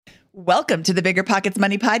Welcome to the Bigger Pockets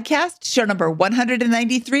Money Podcast, show number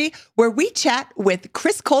 193, where we chat with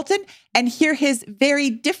Chris Colton and hear his very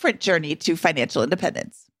different journey to financial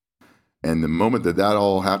independence. And the moment that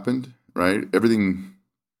all happened, right, everything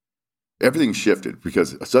shifted,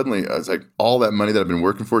 because suddenly it's like all that money that I've been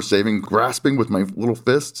working for, saving, grasping with my little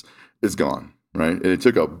fists is gone, right? And it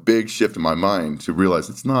took a big shift in my mind to realize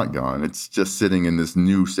it's not gone. It's just sitting in this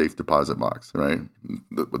new safe deposit box, right,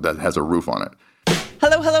 that has a roof on it.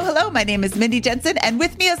 Hello, hello, hello. My name is Mindy Jensen, and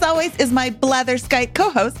with me, as always, is my Blatherskite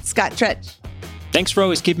co-host, Scott Trench. Thanks for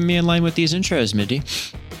always keeping me in line with these intros, Mindy.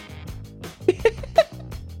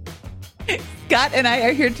 Scott and I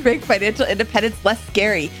are here to make financial independence less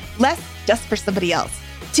scary, less just for somebody else,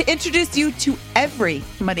 to introduce you to every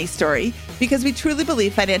money story, because we truly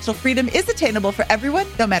believe financial freedom is attainable for everyone,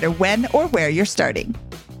 no matter when or where you're starting.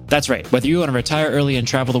 That's right. Whether you want to retire early and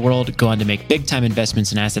travel the world, go on to make big-time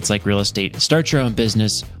investments in assets like real estate, start your own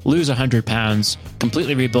business, lose 100 pounds,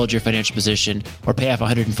 completely rebuild your financial position, or pay off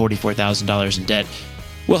 $144,000 in debt,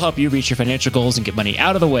 we'll help you reach your financial goals and get money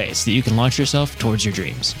out of the way so that you can launch yourself towards your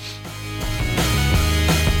dreams.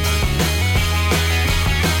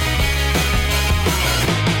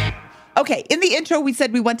 Okay, in the intro, we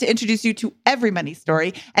said we want to introduce you to every money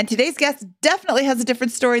story, and today's guest definitely has a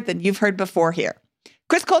different story than you've heard before here.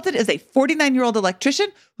 Chris Colton is a 49-year-old electrician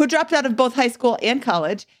who dropped out of both high school and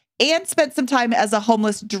college and spent some time as a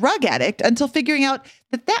homeless drug addict until figuring out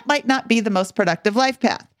that might not be the most productive life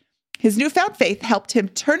path. His newfound faith helped him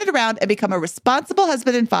turn it around and become a responsible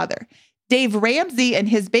husband and father. Dave Ramsey and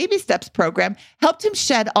his Baby Steps program helped him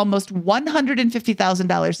shed almost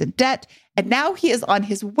 $150,000 in debt, and now he is on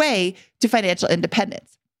his way to financial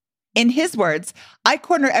independence. In his words, I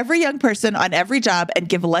corner every young person on every job and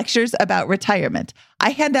give lectures about retirement.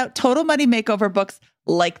 I hand out total money makeover books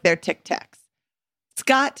like they're Tic Tacs.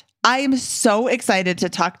 Scott, I am so excited to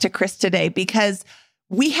talk to Chris today because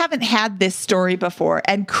we haven't had this story before.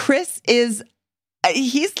 And Chris he's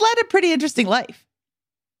led a pretty interesting life.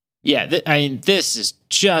 Yeah, this is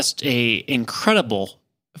just a incredible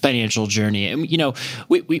financial journey. And,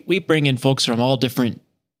 we bring in folks from all different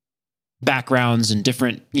backgrounds and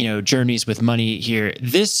different, journeys with money here.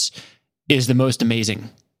 This is the most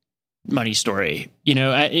amazing money story.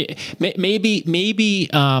 Maybe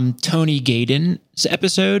Tony Gaydon's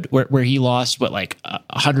episode where he lost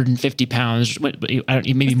 150 pounds,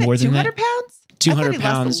 maybe more than that. 200 pounds? 200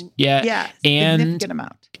 pounds. Yeah. And significant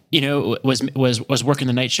amount. Was working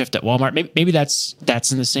the night shift at Walmart. Maybe that's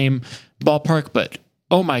in the same ballpark, but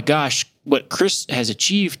oh my gosh, what Chris has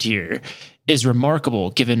achieved here is remarkable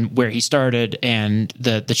given where he started and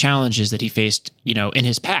the challenges that he faced, in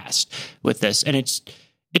his past with this. And it's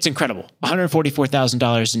incredible.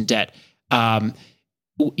 $144,000 in debt,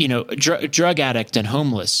 drug addict and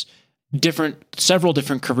homeless, several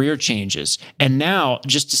different career changes. And now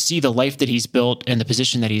just to see the life that he's built and the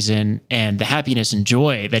position that he's in and the happiness and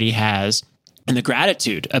joy that he has and the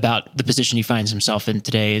gratitude about the position he finds himself in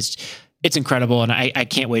today it's incredible. And I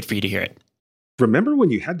can't wait for you to hear it. Remember when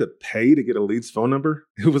you had to pay to get a lead's phone number?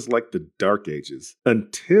 It was like the dark ages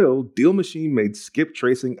until Deal Machine made skip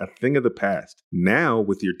tracing a thing of the past. Now,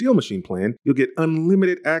 with your Deal Machine plan, you'll get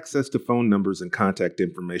unlimited access to phone numbers and contact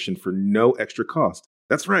information for no extra cost.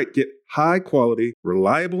 That's right, get high-quality,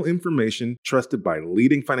 reliable information trusted by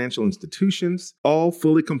leading financial institutions, all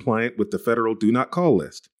fully compliant with the federal Do Not Call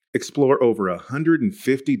list. Explore over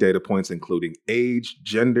 150 data points, including age,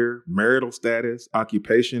 gender, marital status,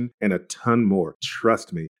 occupation, and a ton more.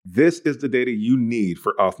 Trust me, this is the data you need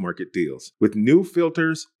for off-market deals. With new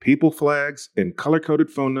filters, people flags, and color-coded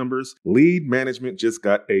phone numbers, lead management just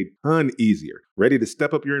got a ton easier. Ready to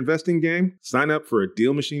step up your investing game? Sign up for a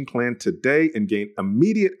Deal Machine plan today and gain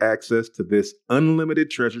immediate access to this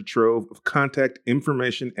unlimited treasure trove of contact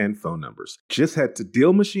information and phone numbers. Just head to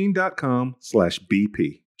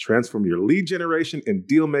DealMachine.com/BP. Transform your lead generation and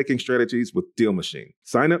deal-making strategies with Deal Machine.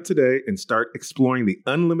 Sign up today and start exploring the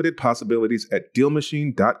unlimited possibilities at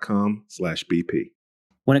DealMachine.com/BP.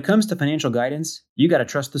 When it comes to financial guidance, you got to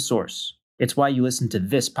trust the source. It's why you listen to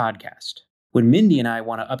this podcast. When Mindy and I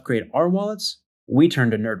want to upgrade our wallets, we turn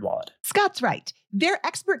to NerdWallet. Scott's right. Their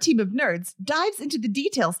expert team of nerds dives into the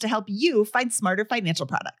details to help you find smarter financial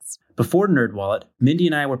products. Before NerdWallet, Mindy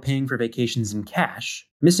and I were paying for vacations in cash,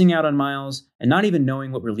 missing out on miles, and not even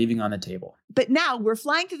knowing what we're leaving on the table. But now we're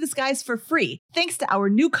flying through the skies for free, thanks to our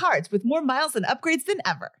new cards with more miles and upgrades than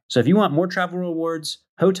ever. So if you want more travel rewards,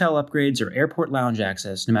 hotel upgrades, or airport lounge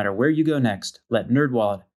access, no matter where you go next, let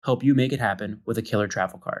NerdWallet help you make it happen with a killer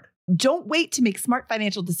travel card. Don't wait to make smart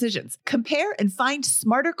financial decisions. Compare and find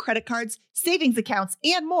smarter credit cards, savings accounts,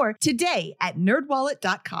 and more today at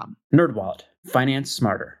nerdwallet.com. NerdWallet. Finance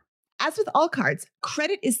smarter. As with all cards,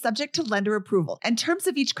 credit is subject to lender approval, and terms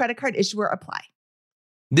of each credit card issuer apply.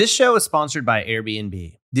 This show is sponsored by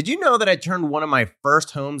Airbnb. Did you know that I turned one of my first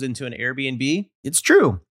homes into an Airbnb? It's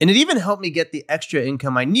true. And it even helped me get the extra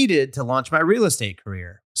income I needed to launch my real estate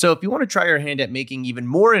career. So if you want to try your hand at making even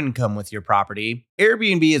more income with your property,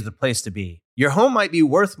 Airbnb is the place to be. Your home might be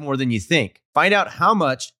worth more than you think. Find out how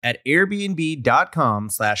much at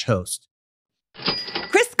airbnb.com/host.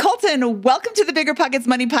 Chris Colton, welcome to the Bigger Pockets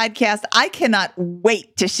Money Podcast. I cannot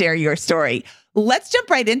wait to share your story. Let's jump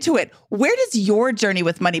right into it. Where does your journey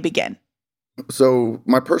with money begin? So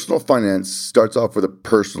my personal finance starts off with a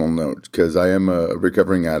personal note because I am a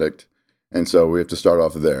recovering addict. And so we have to start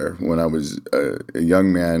off there. When I was a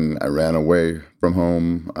young man, I ran away from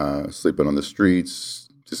home, sleeping on the streets,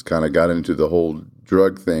 just kind of got into the whole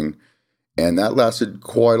drug thing. And that lasted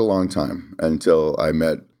quite a long time until I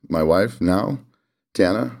met my wife now,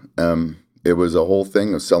 Tana. It was a whole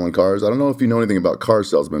thing of selling cars. I don't know if you know anything about car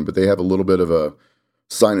salesmen, but they have a little bit of a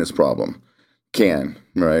sinus problem.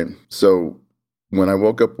 Right? So when I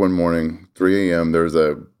woke up one morning, 3 a.m., there was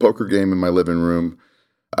a poker game in my living room.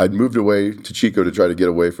 I'd moved away to Chico to try to get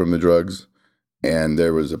away from the drugs. And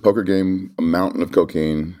there was a poker game, a mountain of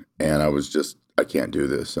cocaine. And I was just, I can't do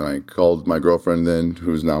this. And I called my girlfriend then,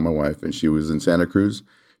 who's now my wife, and she was in Santa Cruz.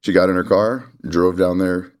 She got in her car, drove down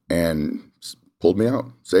there, and pulled me out,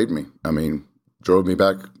 saved me. I mean, drove me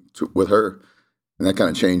back with her. And that kind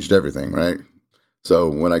of changed everything, right? So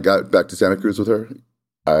when I got back to Santa Cruz with her,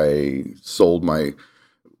 I sold my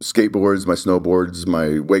skateboards, my snowboards, my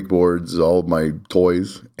wakeboards, all my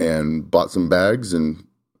toys, and bought some bags. And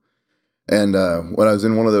when I was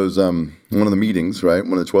in one of those, one of the meetings, right,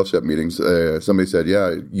 one of the 12-step meetings, somebody said,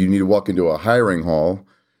 yeah, you need to walk into a hiring hall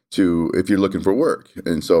if you're looking for work.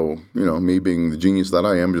 And so, me being the genius that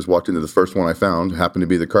I am, just walked into the first one I found, happened to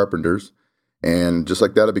be the Carpenters. And just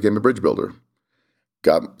like that, I became a bridge builder.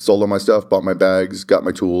 Sold all my stuff, bought my bags, got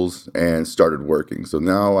my tools, and started working. So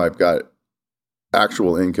now I've got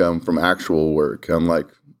actual income from actual work, unlike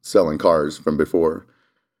selling cars from before.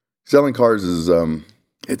 Selling cars is,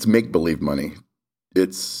 it's make-believe money.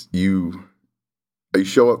 It's you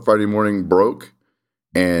show up Friday morning broke,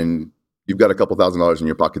 and you've got a couple $1,000s in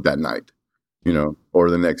your pocket that night, or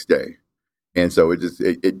the next day. And so it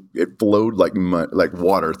flowed like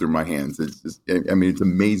water through my hands. It's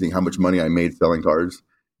amazing how much money I made selling cars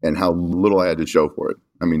and how little I had to show for it.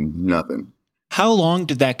 I mean, nothing. How long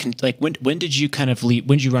did that when did you kind of leave?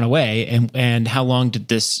 When did you run away, and how long did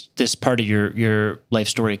this part of your life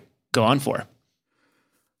story go on for?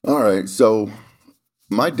 All right, so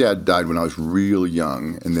my dad died when I was real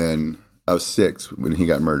young, and then I was 6 when he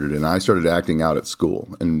got murdered, and I started acting out at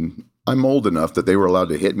school. And I'm old enough that they were allowed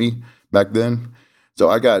to hit me back then. So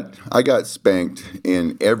I got spanked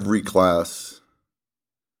in every class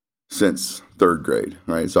since 3rd grade,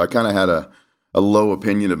 right? So I kind of had a low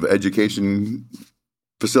opinion of education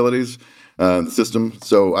facilities, the system.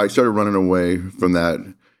 So I started running away from that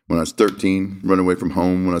when I was 13, running away from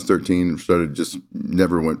home when I was 13,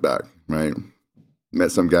 never went back, right?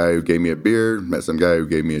 Met some guy who gave me a beer, met some guy who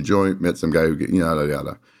gave me a joint, met some guy who, yada,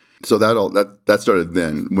 yada. So that started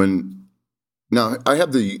then. Now I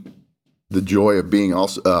have the joy of being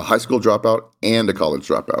also a high school dropout and a college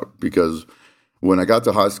dropout, because when I got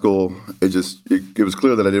to high school, it was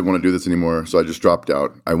clear that I didn't want to do this anymore. So I just dropped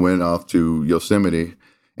out. I went off to Yosemite,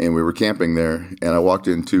 and we were camping there, and I walked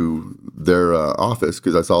into their office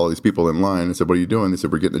because I saw all these people in line. I said, "What are you doing?" They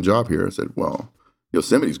said, "We're getting a job here." I said, "Well,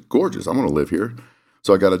 Yosemite's gorgeous. I want to live here."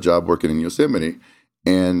 So I got a job working in Yosemite,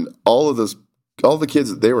 and all the kids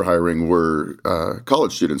that they were hiring were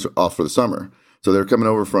college students off for the summer. So they're coming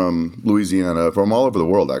over from Louisiana, from all over the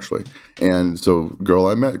world, actually. And so girl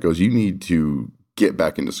I met goes, "You need to get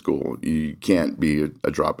back into school. You can't be a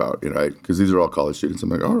dropout, right? Because these are all college students." I'm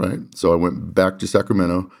like, all right. So I went back to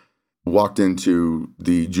Sacramento, walked into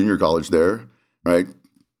the junior college there, right?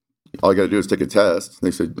 All I got to do is take a test. They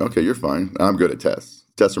said, "Okay, you're fine." I'm good at tests.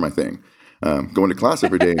 Tests are my thing. Going to class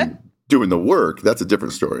every day and doing the work, that's a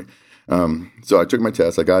different story. So I took my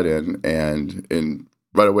test, I got in, and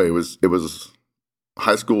right away it was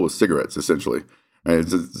high school with cigarettes, essentially. Right?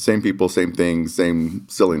 It's the same people, same things, same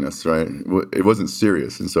silliness, right? It wasn't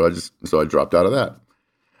serious, and so I dropped out of that.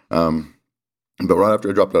 But right after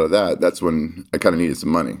I dropped out of that, that's when I kind of needed some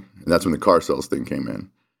money, and that's when the car sales thing came in.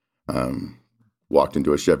 Walked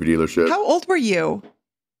into a Chevy dealership. How old were you?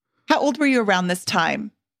 Around this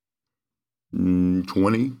time?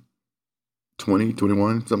 20,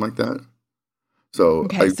 21, something like that. So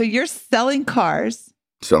okay, so you're selling cars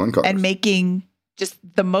and making just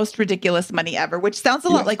the most ridiculous money ever, which sounds a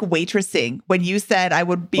lot like waitressing. When you said I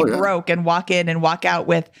would be broke and walk in and walk out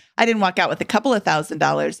with, I didn't walk out with a couple of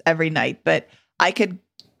 $1,000s every night, but I could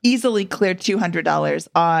easily clear $200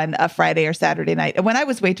 on a Friday or Saturday night. And when I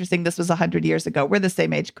was waitressing, this was 100 years ago. We're the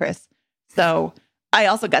same age, Chris. So I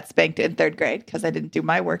also got spanked in 3rd grade because I didn't do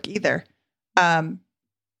my work either.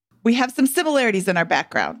 We have some similarities in our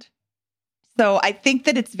background. So I think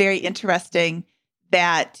that it's very interesting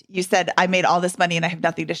that you said, I made all this money and I have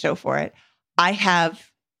nothing to show for it. I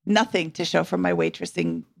have nothing to show from my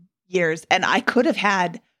waitressing years. And I could have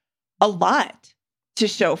had a lot to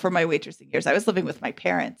show for my waitressing years. I was living with my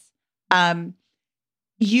parents.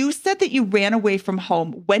 You said that you ran away from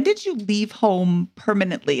home. When did you leave home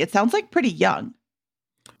permanently? It sounds like pretty young.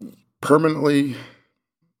 Permanently,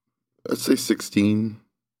 I'd say 16,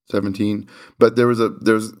 17. But there's a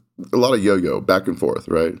lot of yo-yo back and forth,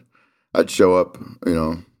 right? I'd show up,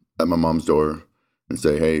 at my mom's door and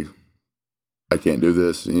say, hey, I can't do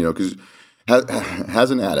this, because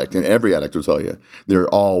as an addict, and every addict will tell you, they're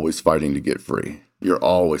always fighting to get free. You're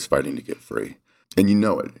always fighting to get free. And you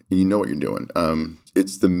know it. And you know what you're doing.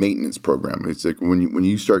 It's the maintenance program. It's like when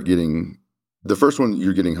you start getting, the first one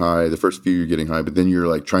you're getting high, the first few you're getting high, but then you're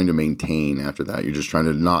like trying to maintain after that. You're just trying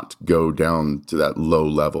to not go down to that low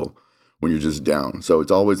level when you're just down. So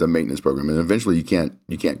it's always a maintenance program. And eventually you can't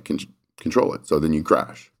control it. So then you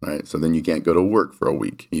crash, right? So then you can't go to work for a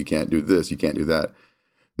week. You can't do this. You can't do that.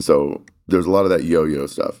 So there's a lot of that yo-yo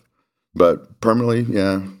stuff. But permanently,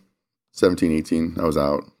 17, 18, I was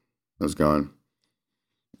out. I was gone.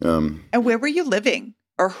 And where were you living?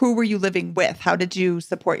 Or who were you living with? How did you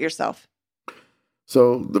support yourself?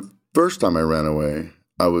 So the first time I ran away,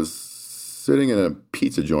 I was sitting in a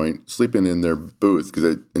pizza joint, sleeping in their booth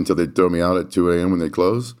until they'd throw me out at 2 a.m. when they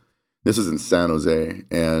close. This is in San Jose.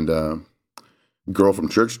 And a girl from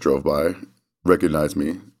church drove by, recognized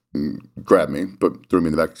me, and grabbed me, threw me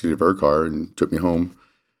in the backseat of her car and took me home.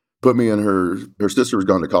 Put me in her sister was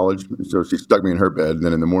gone to college, so she stuck me in her bed. And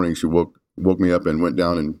then in the morning, she woke me up and went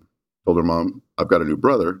down and told her mom, I've got a new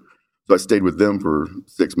brother. So I stayed with them for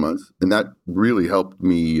 6 months. And that really helped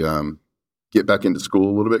me get back into school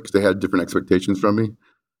a little bit because they had different expectations from me.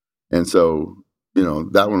 And so,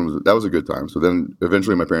 that was a good time. So then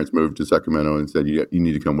eventually my parents moved to Sacramento and said, you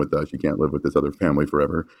need to come with us. You can't live with this other family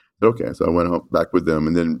forever. I said, okay. So I went home, back with them.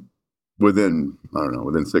 And then within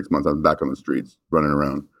 6 months, I was back on the streets running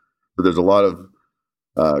around. So there's a lot of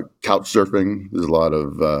couch surfing. There's a lot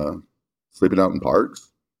of sleeping out in parks.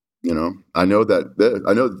 I know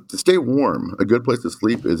that to stay warm, a good place to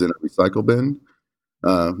sleep is in a recycle bin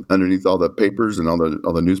underneath all the papers and all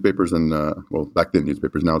the newspapers and back then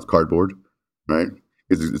newspapers. Now it's cardboard, right?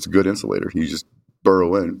 It's a good insulator. You just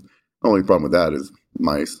burrow in. The only problem with that is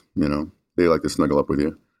mice. They like to snuggle up with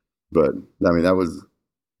you. But I mean, that was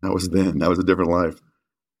then. That was a different life.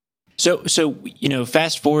 So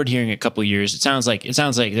fast forward here in a couple of years, it sounds like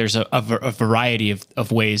there's a variety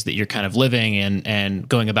of ways that you're kind of living and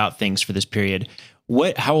going about things for this period.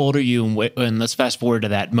 How old are you? And let's fast forward to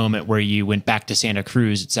that moment where you went back to Santa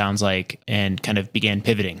Cruz, it sounds like, and kind of began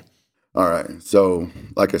pivoting. All right. So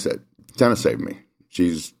like I said, Santa saved me.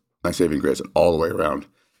 She's my saving grace all the way around.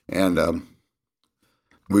 And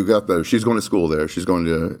she's going to school there. She's going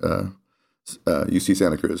to UC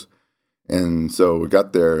Santa Cruz. And so we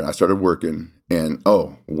got there, I started working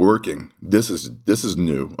working. This is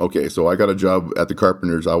new. Okay. So I got a job at the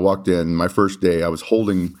Carpenters. I walked in my first day, I was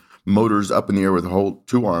holding motors up in the air with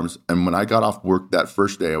two arms. And when I got off work that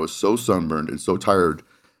first day, I was so sunburned and so tired,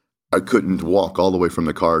 I couldn't walk all the way from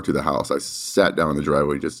the car to the house. I sat down in the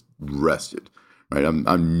driveway, just rested, right?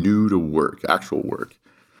 I'm new to work, actual work.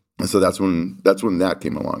 And so that's when that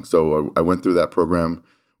came along. So I went through that program.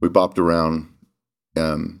 We bopped around.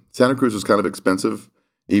 Santa Cruz was kind of expensive,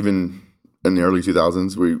 even in the early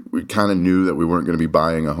 2000s. We kind of knew that we weren't going to be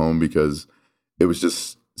buying a home because it was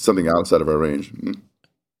just something outside of our range.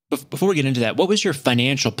 Before we get into that, what was your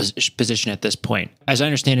financial position at this point? As I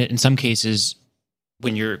understand it, in some cases,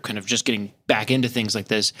 when you're kind of just getting back into things like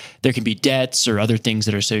this, there can be debts or other things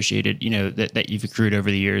that are associated, that you've accrued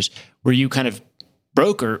over the years. Were you kind of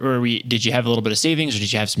broke or did you have a little bit of savings or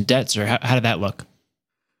did you have some debts or how did that look?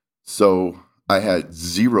 So I had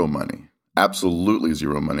zero money, absolutely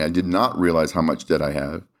zero money. I did not realize how much debt I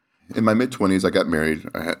had. In my mid-20s, I got married.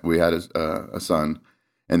 We had a son,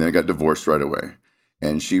 and then I got divorced right away.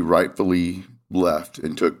 And she rightfully left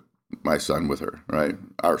and took my son with her, right?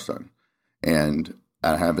 Our son. And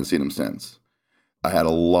I haven't seen him since. I had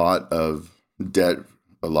a lot of debt,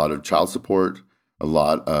 a lot of child support, a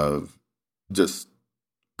lot of just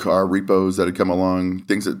car repos that had come along,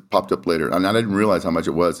 things that popped up later. And I didn't realize how much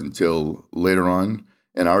it was until later on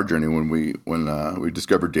in our journey when we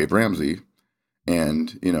discovered Dave Ramsey.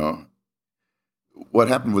 And, you know, what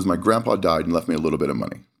happened was my grandpa died and left me a little bit of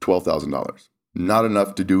money, $12,000. Not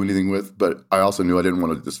enough to do anything with, but I also knew I didn't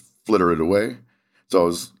want to just flitter it away. So I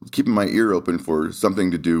was keeping my ear open for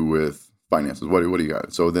something to do with finances. What do you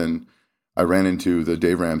got? So then I ran into the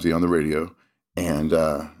Dave Ramsey on the radio, and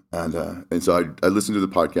so I listened to the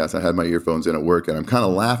podcast. I had my earphones in at work, and I'm kind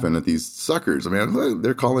of laughing at these suckers. I mean,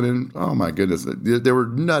 they're calling in. Oh my goodness, they were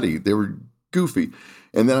nutty. They were goofy.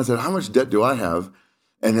 And then I said, how much debt do I have?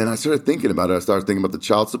 And then I started thinking about it. I started thinking about the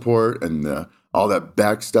child support and all that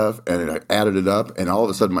back stuff, and I added it up, and all of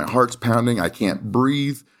a sudden my heart's pounding. I can't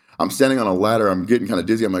breathe. I'm standing on a ladder. I'm getting kind of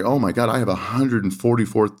dizzy. I'm like, oh my God, I have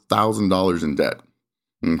 $144,000 in debt.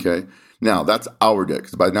 Okay. Now that's our debt,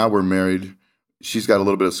 because by now we're married. She's got a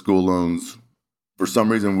little bit of school loans. For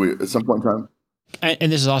some reason, at some point in time.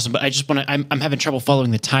 And this is awesome, but I just want to, I'm having trouble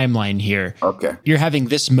following the timeline here. Okay. You're having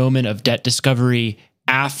this moment of debt discovery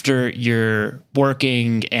after you're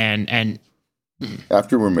working and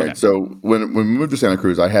after we're married. Okay. So when we moved to Santa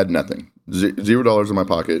Cruz, I had nothing, $0 in my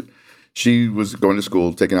pocket. She was going to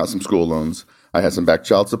school, taking out some school loans. I had some back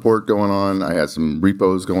child support going on. I had some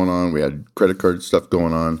repos going on. We had credit card stuff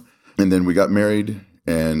going on. And then we got married,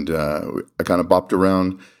 and I kind of bopped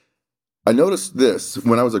around. I noticed this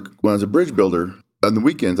when I was a bridge builder. On the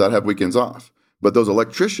weekends, I'd have weekends off. But those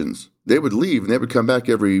electricians, they would leave, and they would come back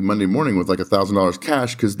every Monday morning with like $1,000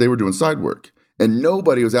 cash because they were doing side work. And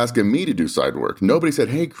nobody was asking me to do side work. Nobody said,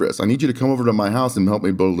 hey, Chris, I need you to come over to my house and help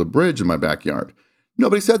me build a bridge in my backyard.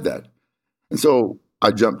 Nobody said that. And so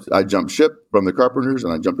I jumped ship from the carpenters,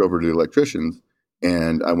 and I jumped over to the electricians,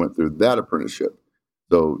 and I went through that apprenticeship.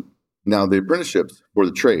 So now the apprenticeships for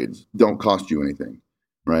the trades don't cost you anything,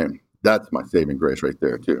 right? That's my saving grace right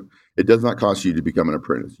there too. It does not cost you to become an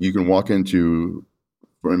apprentice. You can walk into,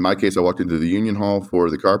 in my case, I walked into the union hall for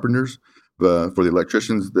the carpenters. For the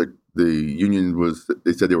electricians, the union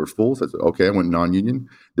they said they were full. So I said, okay, I went non-union.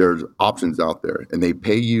 There's options out there, and they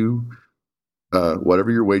pay you whatever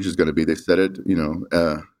your wage is going to be. They set it,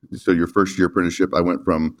 so your first year apprenticeship, I went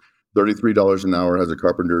from $33 an hour as a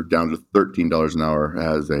carpenter down to $13 an hour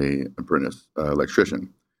as a apprentice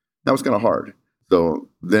electrician. That was kind of hard. So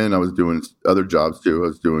then I was doing other jobs too. I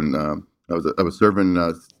was doing, I was serving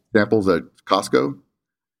samples at Costco,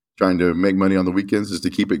 trying to make money on the weekends just to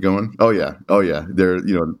keep it going. Oh yeah. They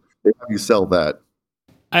have you sell that.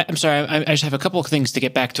 I'm sorry. I just have a couple of things to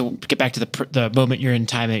get back to the moment you're in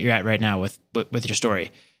time that you're at right now with your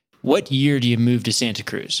story. What year do you move to Santa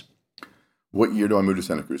Cruz? What year do I move to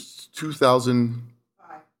Santa Cruz?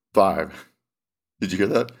 2005. Did you hear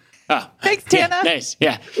that? Oh, thanks, Tana. Yeah, nice.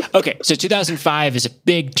 Yeah. Okay. So 2005 is a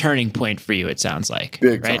big turning point for you, it sounds like.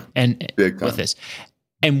 Big right? time. And big time. With this.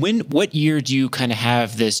 And what year do you kind of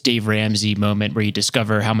have this Dave Ramsey moment where you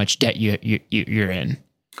discover how much debt you're in?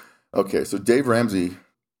 Okay. So Dave Ramsey,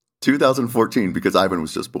 2014, because Ivan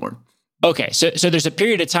was just born. Okay, so there's a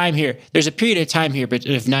period of time here. There's a period of time here, but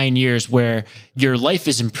of 9 years where your life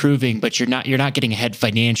is improving, but you're not getting ahead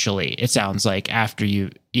financially. It sounds like after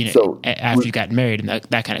you got married and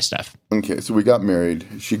that kind of stuff. Okay, so we got married.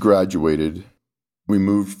 She graduated. We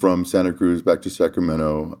moved from Santa Cruz back to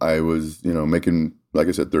Sacramento. I was, making, like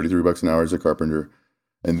I said, $33 an hour as a carpenter,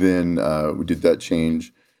 and then we did that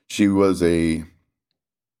change. She was she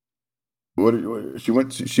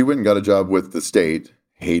went and got a job with the state.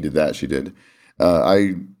 Hated that she did.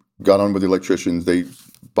 I got on with the electricians. They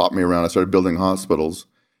bought me around. I started building hospitals,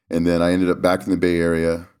 and then I ended up back in the Bay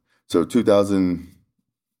Area. So 2000,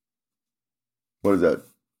 what is that?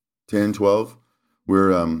 10, 12.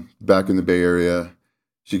 We're back in the Bay Area.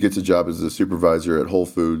 She gets a job as a supervisor at Whole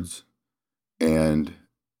Foods, and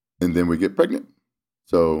then we get pregnant.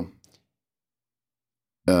 So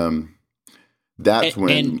that's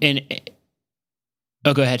when.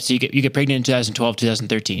 Oh, go ahead. So you get pregnant in 2012,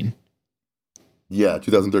 2013. Yeah,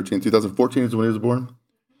 2013. 2014 is when he was born.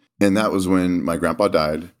 And that was when my grandpa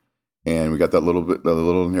died, and we got that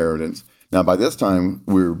little inheritance. Now, by this time,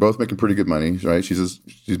 we were both making pretty good money, right? She's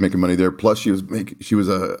making money there. Plus, she was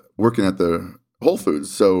working at the Whole Foods.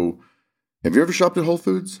 So, have you ever shopped at Whole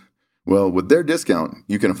Foods? Well, with their discount,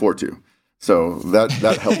 you can afford to. So that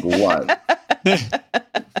helped a lot.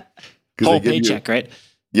 Whole paycheck, right?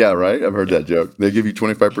 Yeah, right. I've heard that joke. They give you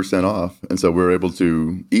 25% off, and so we were able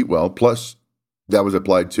to eat well. Plus, that was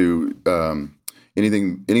applied to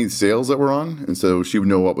any sales that were on, and so she would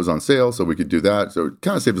know what was on sale, so we could do that. So it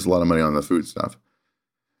kind of saved us a lot of money on the food stuff.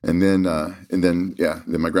 And then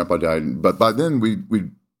my grandpa died. But by then we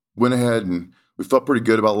went ahead and we felt pretty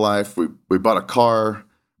good about life. We bought a car.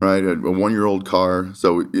 right? A 1-year-old car.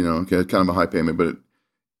 So, okay, kind of a high payment,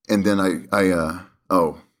 and then I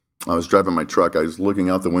was driving my truck. I was looking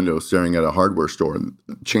out the window, staring at a hardware store, and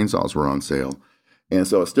chainsaws were on sale. And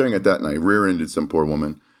so I was staring at that, and I rear-ended some poor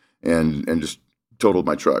woman and just totaled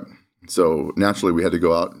my truck. So naturally, we had to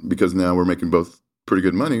go out, because now we're making both pretty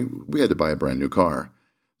good money. We had to buy a brand new car.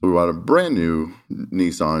 We bought a brand new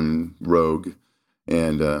Nissan Rogue,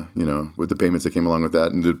 and with the payments that came along with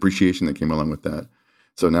that and the depreciation that came along with that.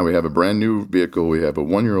 So now we have a brand new vehicle. We have a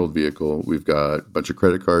 1-year-old vehicle. We've got a bunch of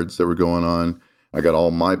credit cards that were going on. I got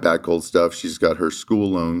all my back gold stuff. She's got her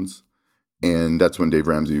school loans. And that's when Dave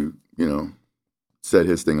Ramsey, said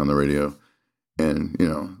his thing on the radio. And,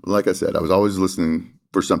 like I said, I was always listening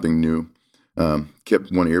for something new.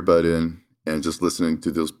 Kept one earbud in and just listening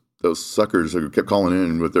to those suckers who kept calling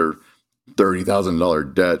in with their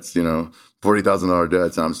 $30,000 debts, $40,000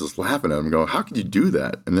 debts. And I was just laughing at them going, how could you do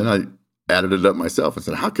that? And then I added it up myself and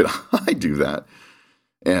said, how could I do that?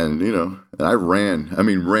 And, and I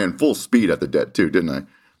ran full speed at the debt too, didn't I?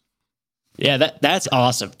 Yeah, that's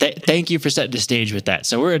awesome. Thank you for setting the stage with that.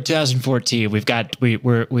 So we're in 2014.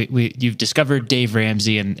 You've discovered Dave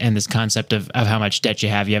Ramsey and this concept of how much debt you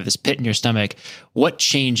have. You have this pit in your stomach. What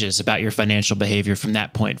changes about your financial behavior from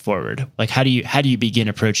that point forward? Like, how do you begin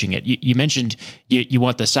approaching it? You mentioned you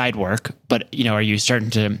want the side work, but are you starting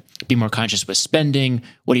to be more conscious with spending?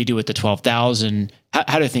 What do you do with the $12,000?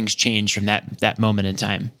 How do things change from that moment in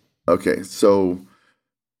time? Okay, so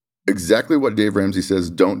exactly what Dave Ramsey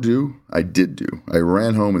says don't do, I did do. I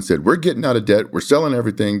ran home and said, we're getting out of debt. We're selling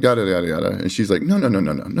everything, yada, yada, yada. And she's like, no.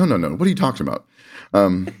 What are you talking about?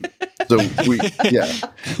 So we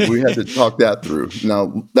had to talk that through.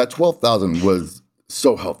 Now, that $12,000 was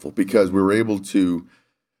so helpful because we were able to,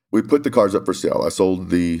 we put the cars up for sale. I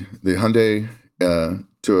sold the Hyundai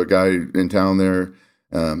to a guy in town there.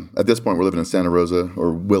 At this point, we're living in Santa Rosa,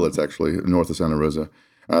 or Willits, actually, north of Santa Rosa.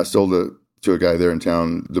 I sold it to a guy there in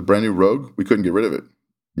town. The brand new Rogue, we couldn't get rid of it.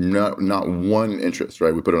 Not one interest,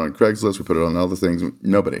 right? We put it on Craigslist, we put it on other things,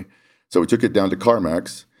 nobody. So we took it down to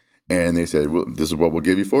CarMax, and they said, well, this is what we'll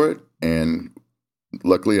give you for it. And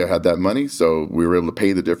luckily I had that money, so we were able to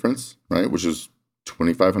pay the difference, right? Which is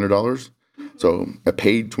 $2,500. So I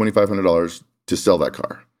paid $2,500 to sell that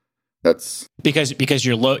car. That's because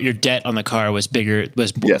your debt on the car was bigger.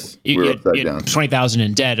 Yes, we were upside down. $20,000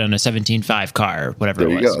 in debt on a 17.5 car, whatever there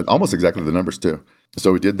it was. There you go. Almost exactly the numbers too.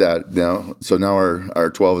 So we did that now. So now our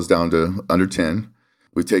 12 is down to under 10.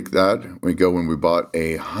 We take that. We go and we bought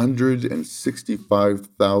a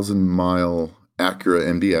 165,000 mile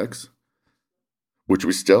Acura MDX, which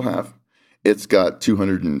we still have. It's got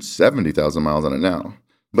 270,000 miles on it now.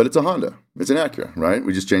 But it's a Honda. It's an Acura, right?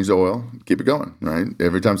 We just change the oil, keep it going, right?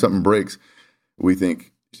 Every time something breaks, we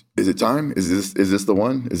think, is it time? Is this the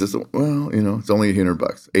one? Is this well, it's only $800,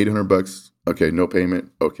 $800. Okay, no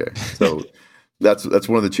payment. Okay. So that's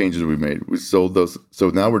one of the changes we made. We sold those.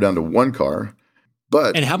 So now we're down to one car.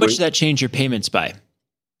 And how much did that change your payments by?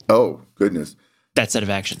 Oh, goodness. That set of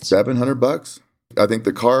actions. $700. I think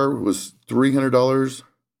the car was $300.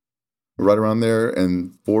 Right around there,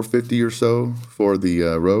 and $450 or so for the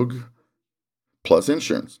Rogue, plus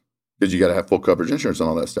insurance, because you got to have full coverage insurance on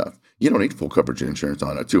all that stuff. You don't need full coverage insurance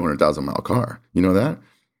on a 200,000 mile car. You know that?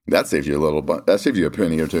 That saves you a little, that saves you a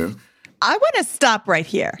penny or two. I want to stop right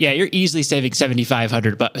here. Yeah, you're easily saving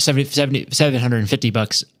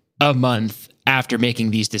 $750 a month after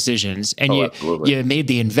making these decisions, and you made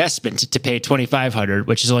the investment to pay $2,500,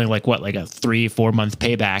 which is only like a 3-4 month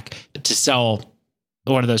payback to sell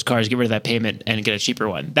one of those cars, get rid of that payment, and get a cheaper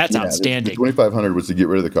one. That's outstanding. The $2,500 was to get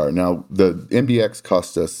rid of the car. Now, the MDX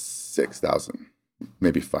cost us $6,000,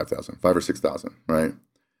 maybe $5,000, $5,000 or $6,000, right?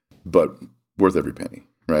 But worth every penny,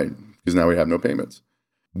 right? Because now we have no payments.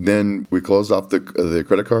 Then we closed off the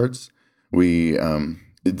credit cards. We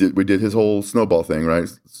did his whole snowball thing, right?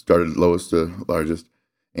 Started lowest to largest,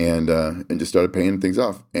 and just started paying things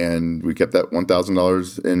off. And we kept that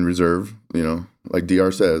 $1,000 in reserve, like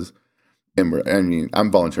DR says. And I'm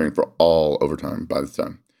volunteering for all overtime by this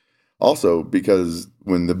time. Also, because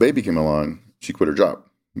when the baby came along, she quit her job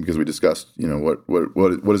because we discussed, what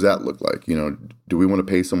does that look like? Do we want to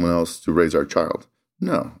pay someone else to raise our child?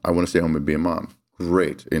 No, I want to stay home and be a mom.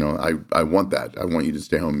 Great. I want that. I want you to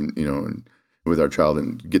stay home, with our child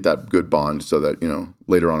and get that good bond so that,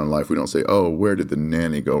 later on in life, we don't say, oh, where did the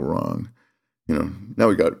nanny go wrong? Now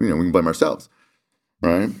we can blame ourselves.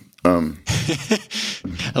 Right. I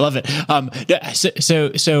love it.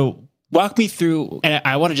 So walk me through, and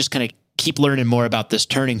I want to just kind of keep learning more about this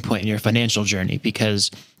turning point in your financial journey,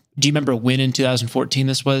 because do you remember when in 2014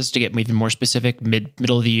 this was, to get even more specific?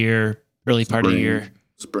 Middle of the year, early part of the year?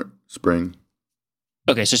 Spring.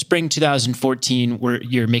 Okay, so spring 2014, where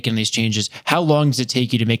you're making these changes. How long does it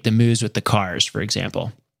take you to make the moves with the cars, for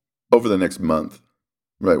example? Over the next month,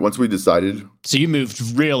 right? Once we decided. So you moved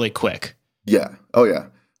really quick. Yeah. Oh, yeah.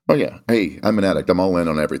 Oh, yeah. Hey, I'm an addict. I'm all in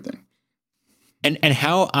on everything. And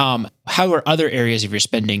how are other areas of your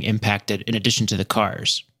spending impacted in addition to the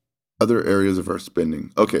cars? Other areas of our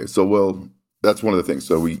spending. Okay, so well, that's one of the things.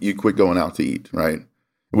 So you quit going out to eat, right?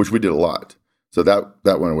 Which we did a lot. So that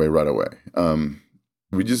went away right away.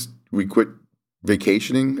 We quit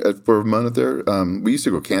vacationing for a month there. We used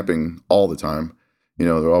to go camping all the time.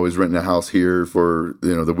 They're always renting a house here for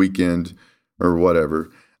the weekend or whatever.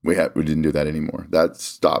 We didn't do that anymore. That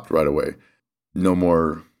stopped right away. No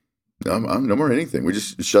more. No more anything. We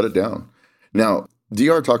just shut it down. Now,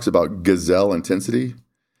 DR talks about gazelle intensity.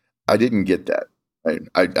 I didn't get that. Right?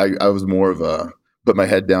 I was more of a put my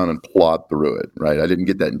head down and plod through it. Right. I didn't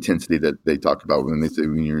get that intensity that they talk about when they say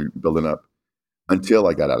when you're building up until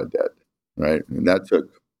I got out of debt. Right. And that took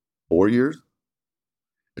 4 years.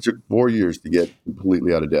 It took 4 years to get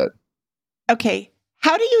completely out of debt. Okay.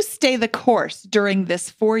 How do you stay the course during this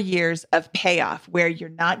 4 years of payoff where you're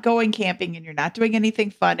not going camping and you're not doing anything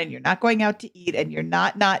fun and you're not going out to eat and you're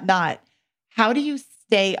not? How do you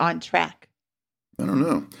stay on track? I don't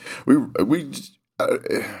know. We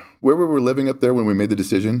where we were living up there when we made the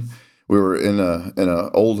decision, we were in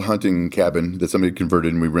a old hunting cabin that somebody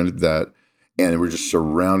converted, and we rented that, and we were just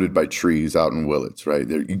surrounded by trees out in Willits. Right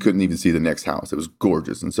there, you couldn't even see the next house. It was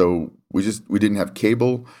gorgeous, and so we didn't have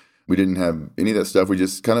cable. We didn't have any of that stuff. We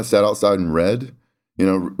just kind of sat outside and read. We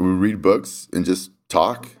read books and just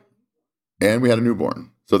talk. And we had a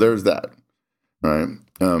newborn. So there's that. Right.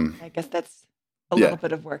 I guess that's a little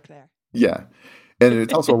bit of work there. Yeah. And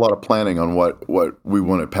it's also a lot of planning on what we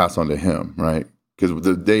want to pass on to him. Right. Because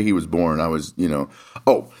the day he was born, I was,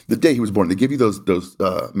 the day he was born, they give you those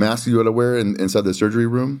masks you got to wear inside the surgery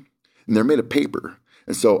room. And they're made of paper.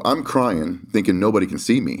 And so I'm crying, thinking nobody can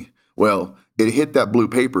see me. Well, it hit that blue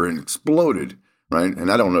paper and exploded, right?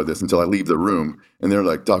 And I don't know this until I leave the room, and they're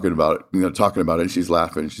like talking about it, and she's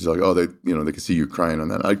laughing. She's like, "Oh, they can see you crying on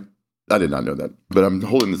that." I did not know that, but I'm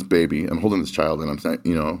holding this baby, I'm holding this child, and I'm saying,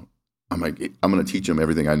 I'm like, I'm going to teach him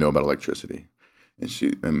everything I know about electricity.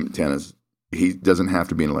 And Tana's, he doesn't have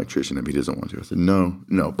to be an electrician if he doesn't want to. I said,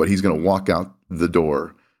 no, but he's going to walk out the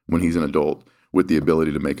door when he's an adult with the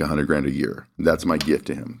ability to make $100,000 a year. That's my gift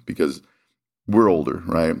to him because we're older,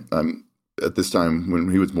 right? At this time when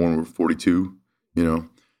he was born, we were 42.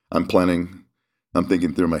 I'm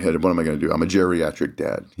thinking through my head, what am I going to do? I'm a geriatric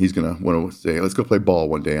dad. He's going to want to say, let's go play ball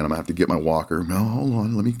one day, and I'm going to have to get my walker. No, hold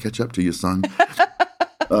on, let me catch up to you, son.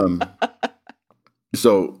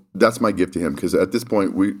 So that's my gift to him because at this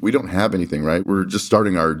point we don't have anything, right? We're just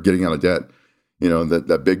starting our getting out of debt.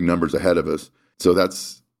 That big number's ahead of us. So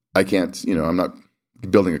I can't. I'm not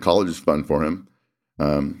building a college fund for him.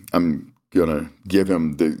 I'm gonna give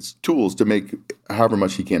him the tools to make however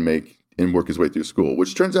much he can make and work his way through school,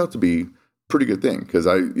 which turns out to be a pretty good thing because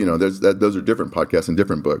those are different podcasts and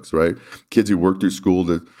different books, right? Kids who work through school,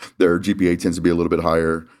 their GPA tends to be a little bit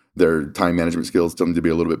higher, their time management skills tend to be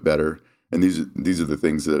a little bit better, and these are the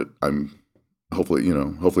things that I'm hopefully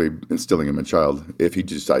instilling in my child if he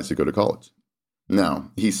decides to go to college. Now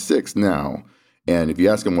he's 6 now, and if you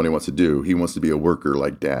ask him what he wants to do, he wants to be a worker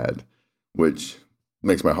like Dad, which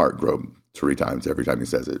makes my heart grow 3 times every time he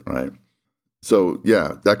says it, right? So,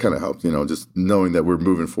 yeah, that kind of helps, just knowing that we're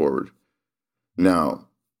moving forward. Now,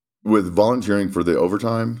 with volunteering for the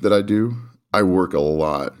overtime that I do, I work a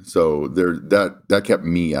lot. So that kept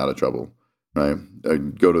me out of trouble, right? I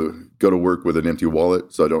go to work with an empty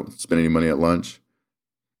wallet so I don't spend any money at lunch.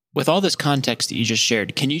 With all this context that you just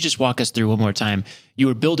shared, can you just walk us through one more time? You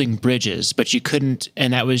were building bridges, but you couldn't,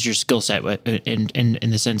 and that was your skill set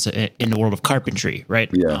in the sense in the world of carpentry, right?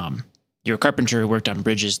 Yeah. You're a carpenter who worked on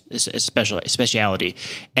bridges, a speciality,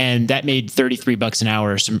 and that made $33 an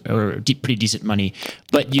hour, pretty decent money.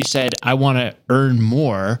 But you said, I want to earn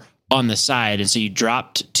more on the side, and so you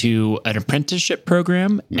dropped to an apprenticeship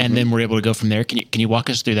program, and then were able to go from there. Can you walk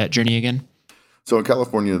us through that journey again? So in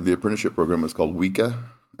California, the apprenticeship program is called WECA,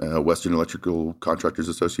 Western Electrical Contractors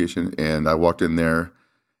Association, and I walked in there,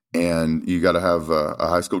 and you got to have a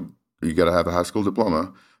high school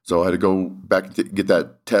diploma. So I had to go back to get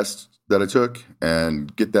that test that I took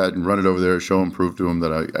and get that and run it over there, show them, prove to them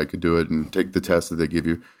that I could do it and take the test that they give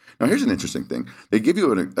you. Now, here's an interesting thing. They give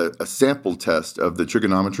you a sample test of the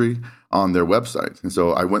trigonometry on their website. And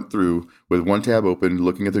so I went through with one tab open,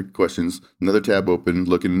 looking at the questions, another tab open,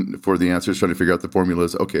 looking for the answers, trying to figure out the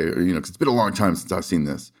formulas. Okay, because it's been a long time since I've seen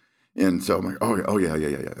this. And so I'm like, oh yeah.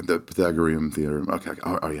 The Pythagorean theorem. Okay.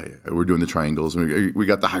 Oh yeah. We're doing the triangles. We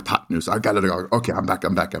got the hypotenuse. I got it. Okay, I'm back.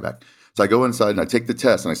 So I go inside and I take the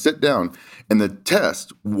test and I sit down, and the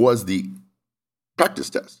test was the practice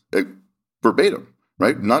test, verbatim,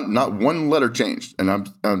 right? Not one letter changed. And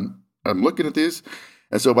I'm looking at these.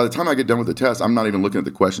 And so by the time I get done with the test, I'm not even looking at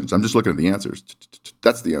the questions. I'm just looking at the answers.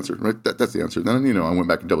 That's the answer, right? That's the answer. Then, I went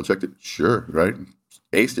back and double checked it. Sure, right?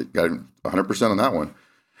 Aced it. Got 100% on that one.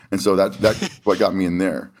 And so that's what got me in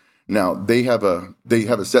there. Now they have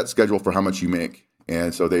a set schedule for how much you make.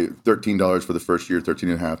 And so they $13 for the first year, 13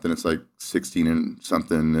 and a half, then it's like 16 and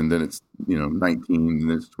something, and then it's 19, and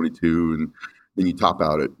then it's 22, and then you top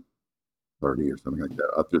out at 30 or something like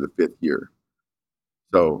that up to the fifth year.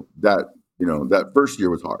 So that first year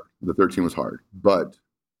was hard. The 13 was hard, but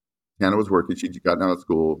Hannah was working. She got out of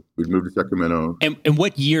school. We'd moved to Sacramento. And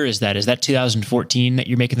what year is that? Is that 2014 that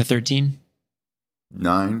you're making the 13?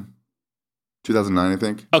 2009, I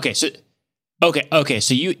think. Okay,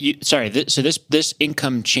 so you sorry. So this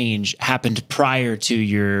income change happened prior to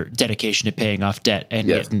your dedication to paying off debt and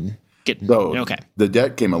yes. getting. So okay. The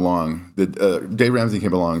debt came along. Dave Ramsey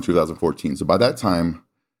came along in 2014. So by that time,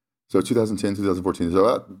 2010, 2014.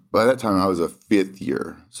 So by that time, I was a fifth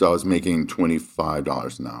year. So I was making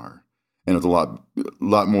 $25 an hour, and it was a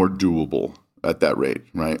lot more doable at that rate,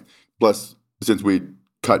 right? Plus, since we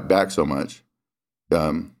cut back so much,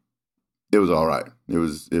 it was all right. It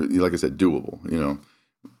was like I said, doable.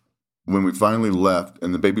 When we finally left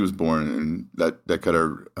and the baby was born, and that cut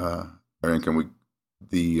our income.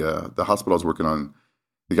 The hospital I was working on,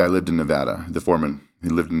 the guy lived in Nevada. The foreman, he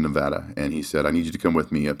lived in Nevada, and he said, "I need you to come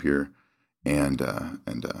with me up here and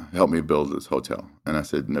help me build this hotel." And I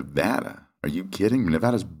said, "Nevada? Are you kidding?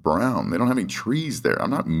 Nevada's brown. They don't have any trees there. I'm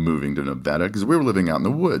not moving to Nevada," because we were living out in the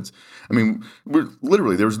woods. I mean, we're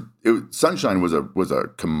literally sunshine was a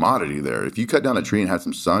commodity there. If you cut down a tree and had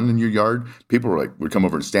some sun in your yard, people would come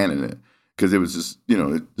over and stand in it because it was just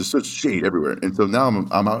there's such shade everywhere. And so now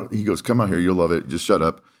I'm out. He goes, "Come out here. You'll love it. Just shut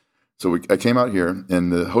up." So I came out here,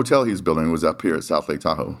 and the hotel he's building was up here at South Lake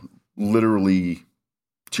Tahoe, literally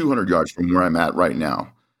 200 yards from where I'm at right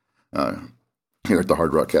now, here at the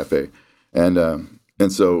Hard Rock Cafe. And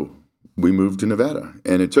so we moved to Nevada,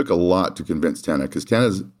 and it took a lot to convince Tana,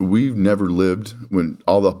 because we've never lived, when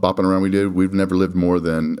all the bopping around we did, we've never lived more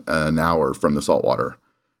than an hour from the saltwater,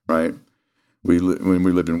 right? When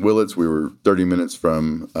we lived in Willits, we were 30 minutes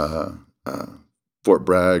from Fort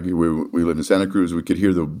Bragg. We lived in Santa Cruz. We could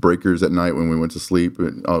hear the breakers at night when we went to sleep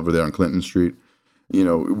over there on Clinton Street. We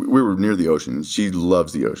were near the ocean. She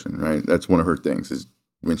loves the ocean, right? That's one of her things is,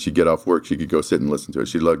 when she'd get off work, she could go sit and listen to it.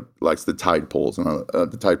 She likes the tide pools and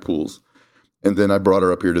the tide pools. And then I brought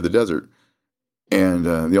her up here to the desert. And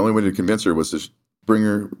the only way to convince her was to bring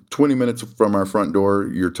her 20 minutes from our front door.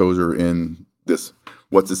 Your toes are in this,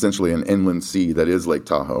 what's essentially an inland sea that is Lake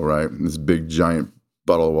Tahoe, right? This big, giant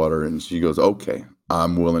bottle of water. And she goes, "Okay,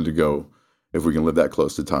 I'm willing to go if we can live that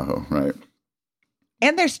close to Tahoe," right?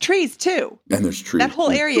 And there's trees, too. And there's trees. That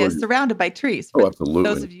whole area is surrounded by trees. Oh, absolutely.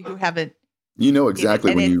 Those of you who haven't. You know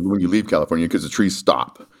exactly when you leave California, because the trees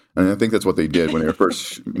stop. And I think that's what they did when they were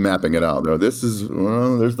first mapping it out. There's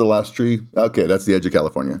the last tree. Okay, that's the edge of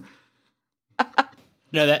California.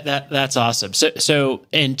 No, that's awesome. So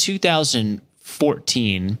in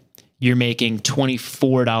 2014, you're making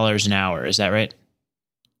 $24 an hour. Is that right?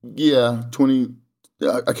 Yeah, 20.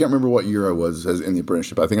 I can't remember what year I was in the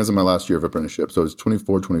apprenticeship. I think I was in my last year of apprenticeship. So it was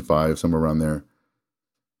 24, 25, somewhere around there.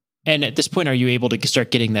 And at this point, are you able to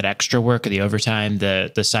start getting that extra work, or the overtime,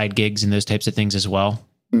 the side gigs, and those types of things as well?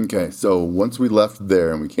 Okay, so once we left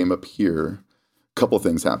there and we came up here, a couple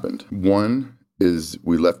things happened. One is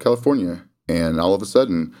we left California, and all of a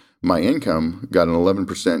sudden, my income got an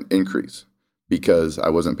 11% increase because I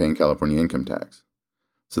wasn't paying California income tax.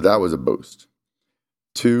 So that was a boost.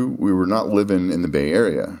 Two, we were not living in the Bay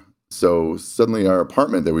Area. So suddenly our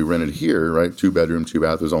apartment that we rented here, right, 2-bedroom,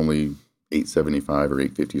 2-bath, was only $875 or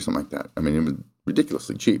 $850, something like that. I mean, it was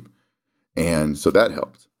ridiculously cheap. And so that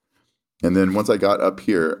helped. And then once I got up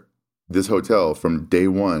here, this hotel from day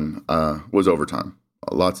one was overtime,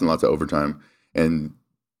 lots and lots of overtime. And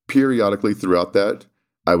periodically throughout that,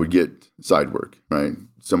 I would get side work, right?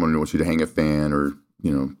 Someone wants you to hang a fan or,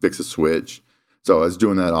 fix a switch. So I was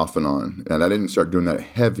doing that off and on. And I didn't start doing that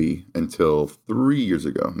heavy until 3 years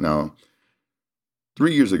ago. Now, 4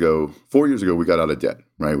 years ago, we got out of debt,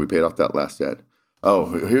 right? We paid off that last debt. Oh,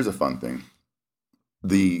 here's a fun thing.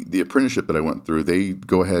 The apprenticeship that I went through, they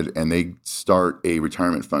go ahead and they start a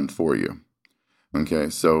retirement fund for you. Okay,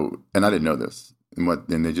 so, and I didn't know this.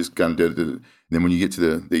 And they just kind of did it. And then when you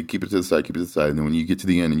get they keep it to the side. And then when you get to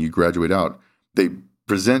the end and you graduate out, they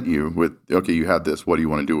present you with, okay, you have this. What do you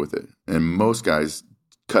want to do with it? And most guys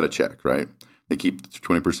cut a check, right? They keep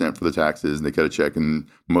 20% for the taxes and they cut a check. And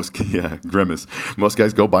grimace. Most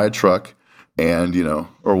guys go buy a truck and,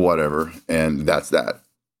 or whatever. And that's that.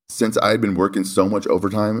 Since I had been working so much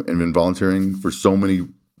overtime and been volunteering for so many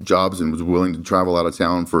jobs and was willing to travel out of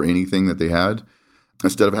town for anything that they had,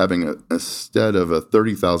 instead of a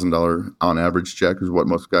 $30,000 on average check is what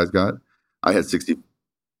most guys got, I had $67,000.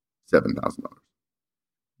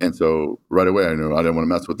 And so right away, I knew I didn't want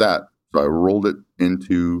to mess with that. So I rolled it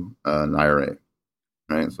into an IRA,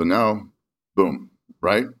 right? So now, boom,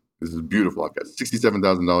 right? This is beautiful. I've got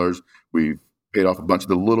 $67,000. We've paid off a bunch of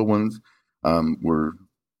the little ones. We're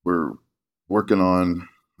working on,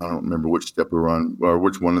 I don't remember which step we're on or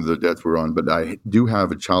which one of the debts we're on, but I do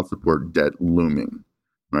have a child support debt looming,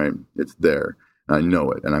 right? It's there. And I know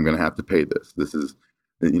it, and I'm going to have to pay this. This is,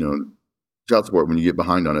 child support, when you get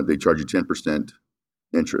behind on it, they charge you 10%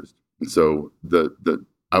 interest. And so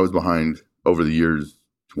I was behind over the years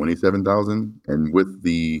 $27,000, and with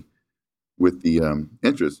the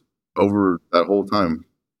interest over that whole time,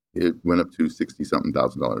 it went up to $60-something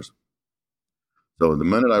thousand. So the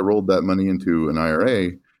minute I rolled that money into an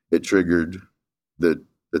IRA, it triggered the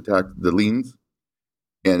liens,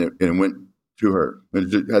 and it went to her,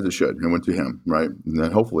 as it should, and it went to him, right? And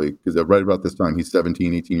then hopefully, because right about this time, he's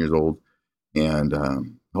 17, 18 years old, and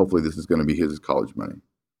hopefully this is going to be his college money,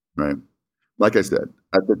 right? Like I said,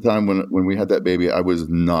 at the time when we had that baby, I was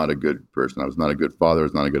not a good person. I was not a good father. I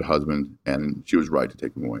was not a good husband, and she was right to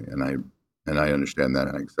take him away, and I understand that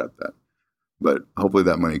and I accept that. But hopefully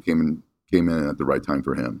that money came in at the right time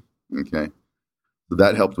for him. Okay, so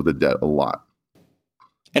that helped with the debt a lot.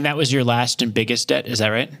 And that was your last and biggest debt, is that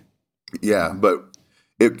right? Yeah, but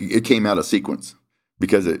it came out of sequence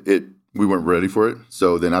because we weren't ready for it.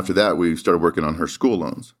 So then after that, we started working on her school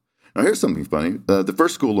loans. Now here's something funny. The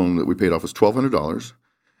first school loan that we paid off was $1,200,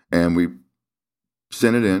 and we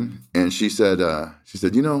sent it in. And she said,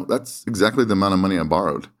 that's exactly the amount of money I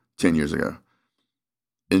borrowed 10 years ago,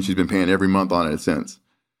 and she's been paying every month on it since.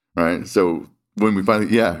 Right. So when we finally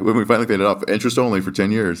paid it off, interest only for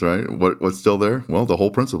 10 years, right? What's still there? Well, the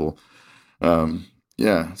whole principal.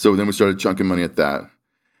 So then we started chunking money at that.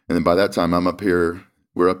 And then by that time, I'm up here.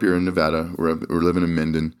 We're up here in Nevada. We're living in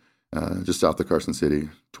Minden, just south of Carson City,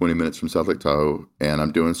 20 minutes from South Lake Tahoe. And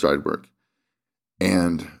I'm doing side work.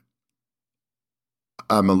 And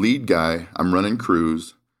I'm a lead guy. I'm running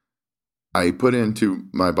crews. I put into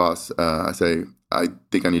my boss, I say, I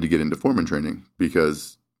think I need to get into foreman training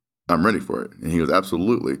because I'm ready for it. And he goes,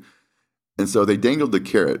 absolutely. And so they dangled the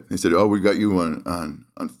carrot. They said, we got you on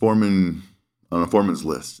foreman, on a foreman's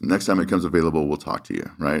list. Next time it comes available, we'll talk to you,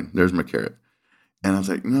 right? There's my carrot. And I was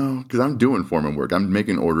like, no, because I'm doing foreman work. I'm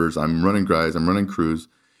making orders. I'm running guys. I'm running crews.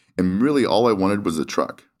 And really all I wanted was a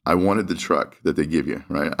truck. I wanted the truck that they give you,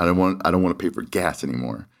 right? I don't want to pay for gas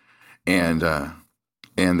anymore. And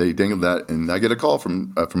they dangled that. And I get a call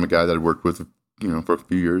from a guy that I worked with, for a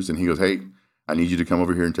few years. And he goes, hey, I need you to come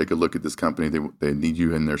over here and take a look at this company. They need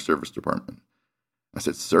you in their service department. I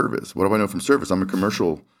said, service? What do I know from service? I'm a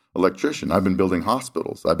commercial electrician. I've been building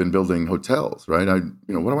hospitals. I've been building hotels, right? What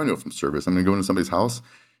do I know from service? I'm going to go into somebody's house.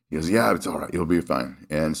 He goes, yeah, it's all right. You'll be fine.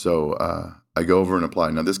 And so I go over and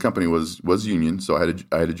apply. Now this company was union, so I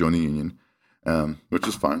had to join the union, which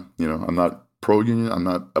is fine. I'm not pro-union. I'm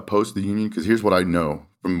not opposed to the union because here's what I know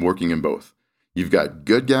from working in both. You've got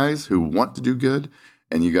good guys who want to do good,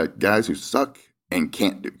 and you got guys who suck and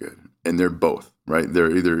can't do good. And they're both, right?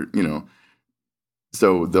 They're either,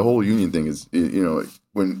 so the whole union thing is,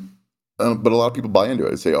 but a lot of people buy into it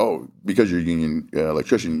and say, oh, because you're a union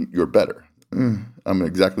electrician, you're better. I'm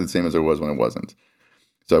exactly the same as I was when I wasn't.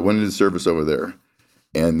 So I went into service over there.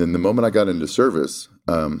 And then the moment I got into service,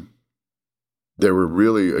 they were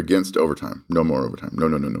really against overtime. No more overtime. No.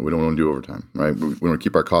 We don't want to do overtime, right? We want to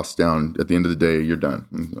keep our costs down. At the end of the day, you're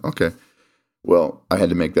done. Okay. Well, I had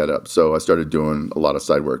to make that up. So I started doing a lot of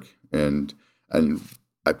side work, and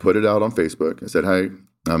I put it out on Facebook. I said, hey,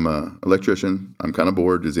 I'm an electrician. I'm kind of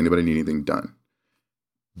bored. Does anybody need anything done?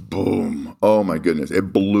 Boom. Oh my goodness.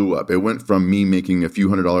 It blew up. It went from me making a few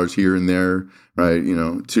 $100s here and there, right,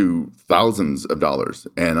 to thousands of dollars.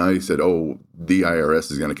 And I said, oh, the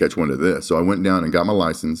IRS is going to catch wind of this. So I went down and got my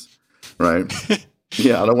license, right?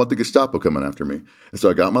 Yeah, I don't want the Gestapo coming after me. And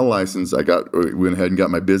so I got my license. Went ahead and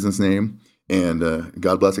got my business name. And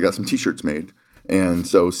God bless, I got some T-shirts made. And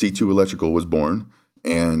so C2 Electrical was born.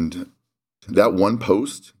 And that one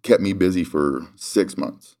post kept me busy for 6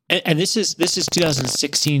 months. And this is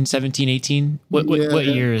 2016, 17, 18? What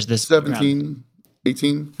year is this? 17,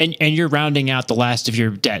 18. And you're rounding out the last of your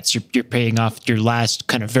debts. You're paying off your last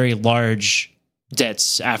kind of very large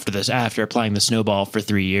debts after applying the snowball for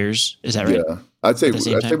 3 years. Is that right? Yeah, I'd say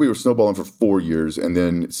time? we were snowballing for 4 years, and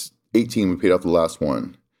then 18 we paid off the last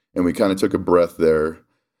one, and we kind of took a breath there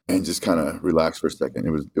and just kind of relaxed for a second.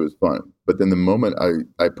 It was fun. But then the moment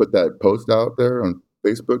I put that post out there on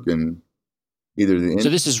Facebook, and either the end. So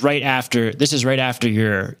this is right after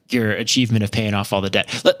your achievement of paying off all the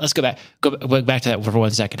debt. Let's go back to that for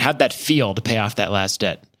 1 second. How'd that feel to pay off that last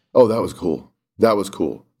debt? Oh, that was cool. That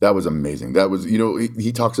was amazing. That was,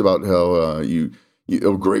 he talks about how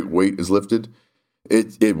a great weight is lifted.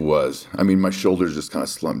 It was. I mean, my shoulders just kind of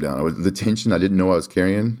slumped down. The tension I didn't know I was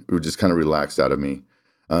carrying, it would just kind of relaxed out of me.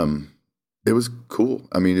 It was cool.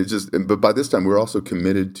 I mean, but by this time we're also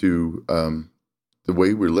committed to the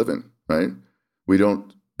way we're living, right? We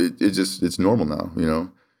don't, it's normal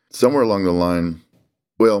now, somewhere along the line.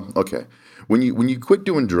 Well, okay. When you quit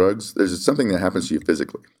doing drugs, there's something that happens to you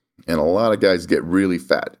physically. And a lot of guys get really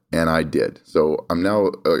fat, and I did. So I'm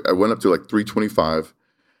now, I went up to like 325,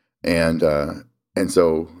 and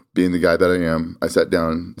so being the guy that I am, I sat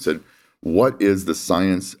down and said, what is the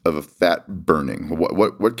science of a fat burning?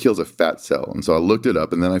 What kills a fat cell? And so I looked it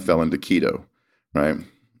up, and then I fell into keto, right?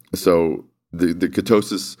 So the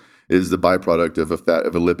ketosis is the byproduct of a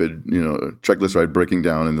lipid, triglyceride breaking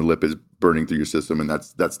down and the lipids burning through your system, and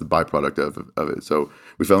that's the byproduct of it. So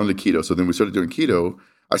we fell into keto. So then we started doing keto.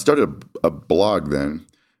 I started a blog then.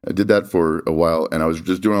 I did that for a while, and I was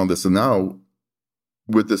just doing all this. And now,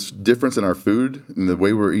 with this difference in our food and the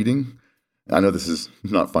way we're eating, I know this is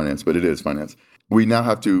not finance, but it is finance. We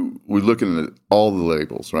now we're looking at all the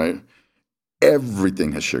labels, right?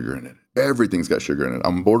 Everything has sugar in it. Everything's got sugar in it.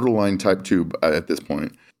 I'm borderline type 2 at this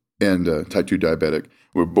point, and type 2 diabetic.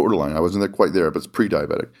 We're borderline. I wasn't quite there, but it's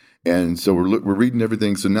pre-diabetic. And so we're reading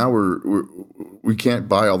everything. So now we can't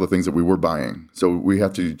buy all the things that we were buying. So we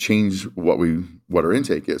have to change what our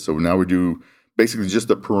intake is. So now we do basically just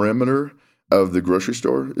the perimeter of the grocery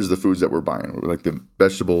store is the foods that we're buying. Like the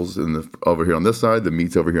vegetables over here on this side, the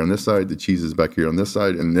meats over here on this side, the cheese is back here on this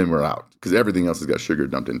side, and then we're out because everything else has got sugar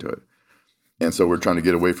dumped into it. And so we're trying to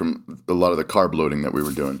get away from a lot of the carb loading that we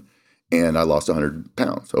were doing. And I lost 100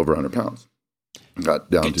 pounds, over 100 pounds.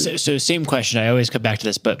 Got down to. So same question. I always come back to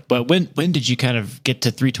this, but when did you kind of get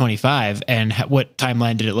to 325, and what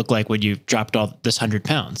timeline did it look like when you dropped all this 100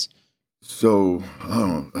 pounds? So I don't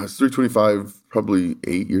know. I was 325 probably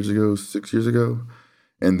 6 years ago,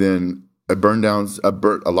 and then I burned down. I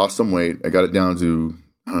lost some weight. I got it down to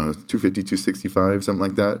 250, 265, something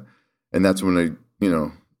like that. And that's when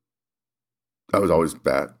I was always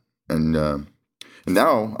fat, and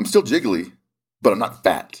now I'm still jiggly. But I'm not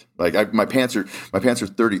fat. Like my pants are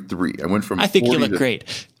 33. I went from. I think you look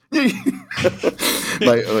great.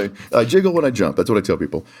 I jiggle when I jump. That's what I tell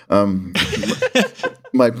people.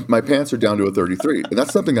 My pants are down to a 33, and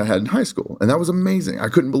that's something I had in high school, and that was amazing. I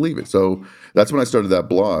couldn't believe it. So that's when I started that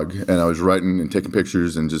blog, and I was writing and taking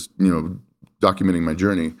pictures and just documenting my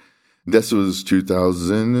journey. This was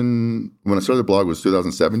 2000, and when I started the blog was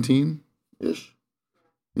 2017 ish.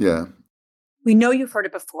 Yeah. We know you've heard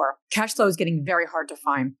it before. Cash flow is getting very hard to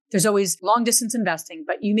find. There's always long distance investing,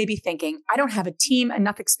 but you may be thinking, I don't have a team,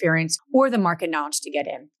 enough experience, or the market knowledge to get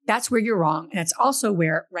in. That's where you're wrong. And it's also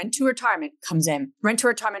where Rent to Retirement comes in. Rent to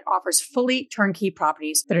Retirement offers fully turnkey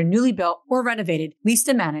properties that are newly built or renovated, leased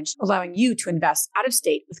and managed, allowing you to invest out of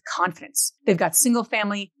state with confidence. They've got single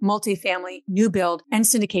family, multifamily, new build, and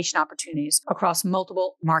syndication opportunities across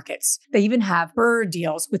multiple markets. They even have BRRRR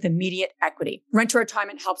deals with immediate equity. Rent to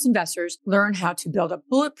Retirement helps investors learn how to build a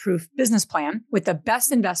bulletproof business plan with the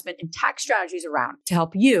best investment and tax strategies around to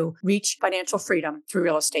help you reach financial freedom through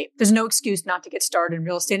real estate. There's no excuse not to get started in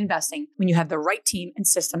real estate investing when you have the right team and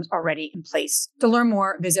systems already in place. To learn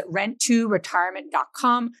more, visit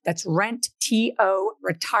rent2retirement.com. That's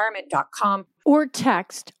rent2retirement.com. Or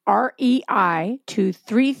text REI to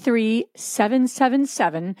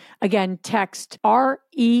 33777. Again, text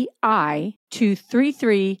REI to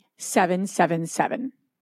 33777.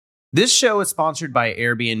 This show is sponsored by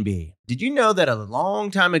Airbnb. Did you know that a long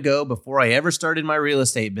time ago, before I ever started my real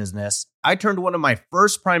estate business, I turned one of my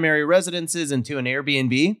first primary residences into an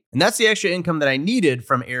Airbnb? And that's the extra income that I needed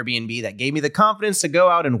from Airbnb that gave me the confidence to go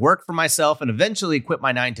out and work for myself and eventually quit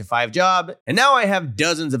my 9-to-5 job. And now I have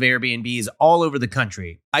dozens of Airbnbs all over the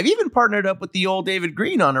country. I've even partnered up with the old David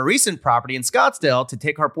Green on a recent property in Scottsdale to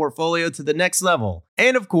take our portfolio to the next level.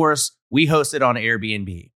 And of course, we host it on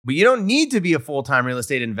Airbnb. But you don't need to be a full-time real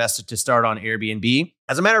estate investor to start on Airbnb.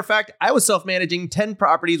 As a matter of fact, I was self-managing 10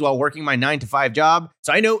 properties while working my 9-to-5 job,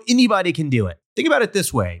 so I know anybody can do it. Think about it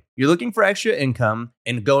this way. You're looking for extra income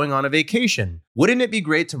and going on a vacation. Wouldn't it be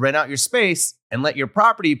great to rent out your space and let your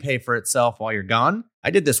property pay for itself while you're gone?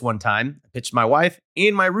 I did this one time. I pitched my wife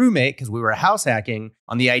and my roommate, because we were house hacking,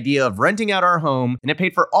 on the idea of renting out our home, and it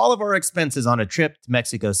paid for all of our expenses on a trip to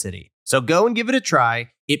Mexico City. So go and give it a try.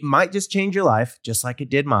 It might just change your life, just like it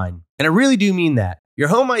did mine. And I really do mean that. Your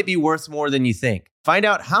home might be worth more than you think. Find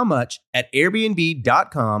out how much at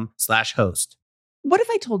airbnb.com/host. What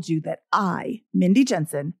if I told you that I, Mindy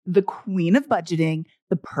Jensen, the queen of budgeting,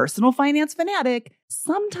 the personal finance fanatic,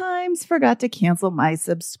 sometimes forgot to cancel my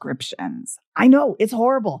subscriptions? I know, it's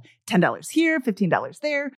horrible. $10 here, $15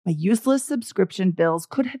 there. My useless subscription bills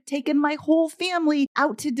could have taken my whole family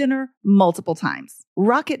out to dinner multiple times.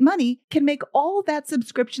 Rocket Money can make all that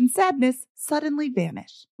subscription sadness suddenly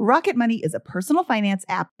vanish. Rocket Money is a personal finance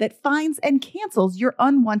app that finds and cancels your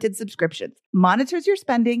unwanted subscriptions, monitors your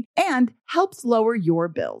spending, and helps lower your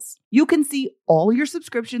bills. You can see all your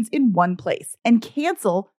subscriptions in one place and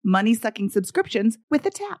cancel money-sucking subscriptions with a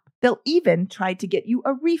tap. They'll even try to get you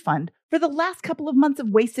a refund for the last couple of months of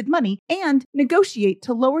wasted money and negotiate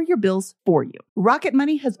to lower your bills for you. Rocket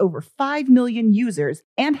Money has over 5 million users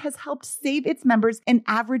and has helped save its members an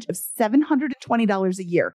average of $720 a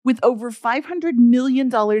year, with over $500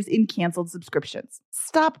 million in canceled subscriptions.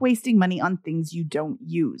 Stop wasting money on things you don't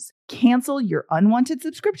use. Cancel your unwanted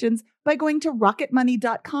subscriptions by going to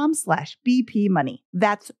rocketmoney.com/BPmoney.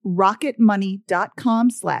 That's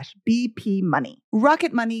rocketmoney.com/BPmoney.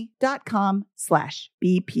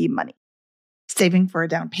 rocketmoney.com/BPmoney. Saving for a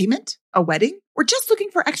down payment, a wedding, or just looking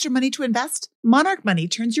for extra money to invest? Monarch Money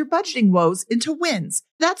turns your budgeting woes into wins.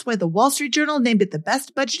 That's why the Wall Street Journal named it the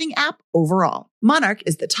best budgeting app overall. Monarch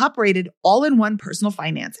is the top-rated all-in-one personal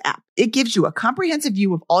finance app. It gives you a comprehensive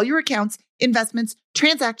view of all your accounts, investments,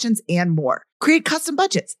 transactions, and more. Create custom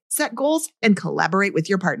budgets, set goals, and collaborate with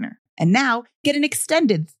your partner. And now, get an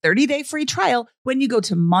extended 30-day free trial when you go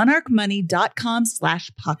to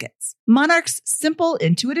monarchmoney.com/pockets. Monarch's simple,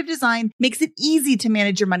 intuitive design makes it easy to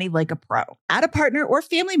manage your money like a pro. Add a partner or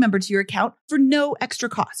family member to your account for no extra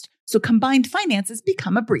cost, so combined finances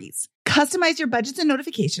become a breeze. Customize your budgets and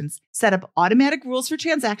notifications, set up automatic rules for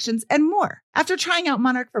transactions, and more. After trying out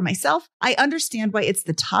Monarch for myself, I understand why it's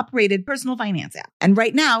the top-rated personal finance app. And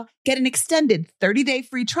right now, get an extended 30-day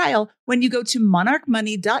free trial when you go to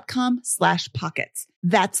monarchmoney.com/pockets.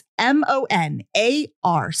 That's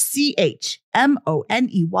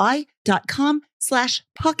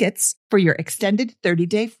monarchmoney.com/pockets for your extended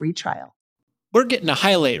 30-day free trial. We're getting a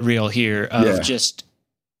highlight reel here of just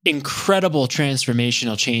incredible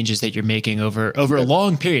transformational changes that you're making over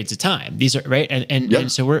long periods of time. These are right.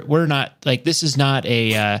 And so we're not like, this is not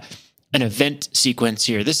an event sequence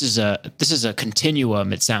here. This is a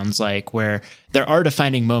continuum. It sounds like, where there are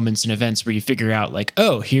defining moments and events where you figure out like,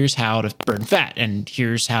 oh, here's how to burn fat and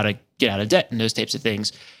here's how to get out of debt and those types of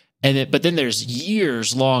things. But then there's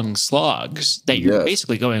years long slogs that you're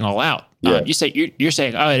basically going all out. You say you're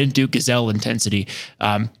saying, oh, I didn't do gazelle intensity.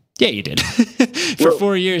 Yeah, you did. For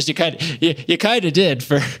 4 years, you kind of did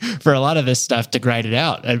for a lot of this stuff to grind it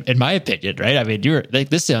out, in my opinion, right? I mean, you're like,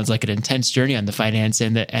 this sounds like an intense journey on the finance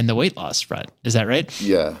and the weight loss front. Is that right?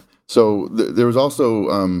 Yeah. So there was also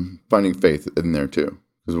finding faith in there too,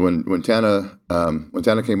 because when Tana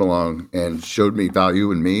came along and showed me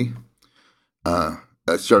value in me, I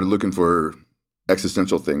started looking for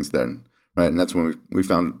existential things then, right? And that's when I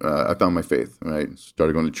found my faith, right?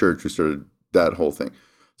 Started going to church. We started that whole thing.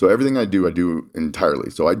 So everything I do entirely.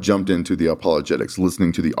 So I jumped into the apologetics,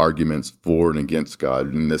 listening to the arguments for and against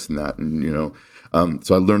God and this and that. And,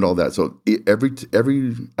 so I learned all that. So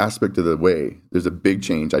every aspect of the way, there's a big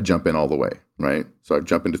change. I jump in all the way, right? So I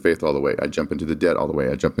jump into faith all the way. I jump into the debt all the way.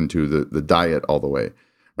 I jump into the diet all the way,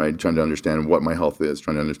 right? Trying to understand what my health is,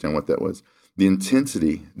 trying to understand what that was. The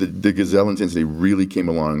intensity, the gazelle intensity really came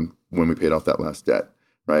along when we paid off that last debt,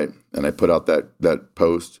 right? And I put out that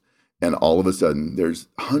post. And all of a sudden, there's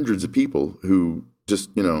hundreds of people who just,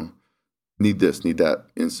 need this, need that.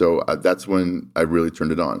 And so that's when I really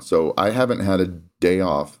turned it on. So I haven't had a day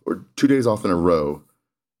off or 2 days off in a row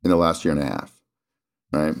in the last year and a half,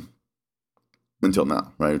 right? Until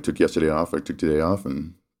now, right? I took yesterday off. I took today off.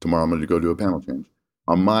 And tomorrow I'm going to go do a panel change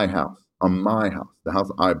on my house, the house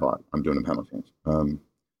I bought. I'm doing a panel change.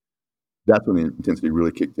 That's when the intensity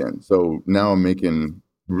really kicked in. So now I'm making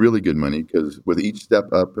really good money, because with each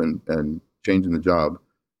step up and changing the job,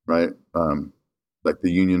 right? Like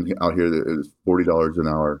the union out here, it was $40 an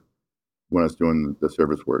hour when I was doing the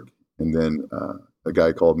service work. And then a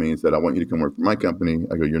guy called me and said, I want you to come work for my company.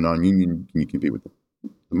 I go, you're non-union. Can you compete with the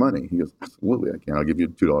money? He goes, absolutely, I can. I'll give you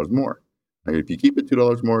 $2 more. I go, if you keep it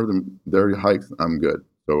 $2 more than their hikes, I'm good.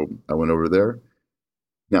 So I went over there.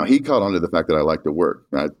 Now, he caught on to the fact that I like to work,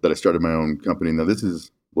 that I started my own company. Now, this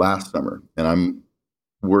is last summer, and I'm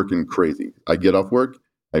working crazy. I get off work.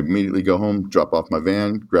 I immediately go home, drop off my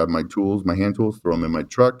van, grab my tools, my hand tools, throw them in my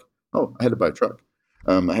truck. Oh, I had to buy a truck.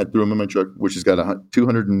 I had threw them in my truck, which has got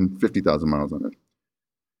 250,000 miles on it.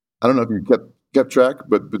 I don't know if you kept track,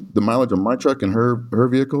 but the mileage on my truck and her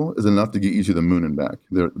vehicle is enough to get you to the moon and back.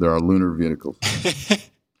 There are lunar vehicles.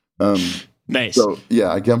 Nice. So yeah,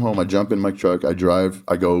 I come home, I jump in my truck, I drive,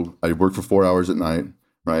 I work for 4 hours at night,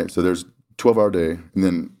 right? So there's 12-hour day. And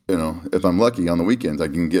then, if I'm lucky on the weekends, I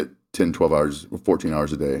can get 10, 12 hours, 14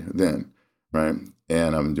 hours a day then, right?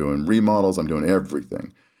 And I'm doing remodels, I'm doing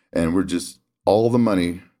everything. And we're just, all the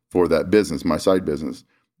money for that business, my side business,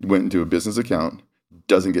 went into a business account,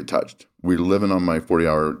 doesn't get touched. We're living on my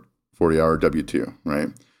 40-hour W-2, right?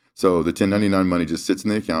 So the 1099 money just sits in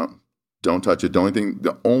the account. Don't touch it.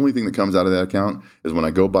 The only thing that comes out of that account is when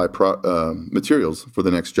I go buy materials for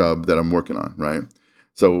the next job that I'm working on, right?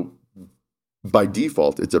 So by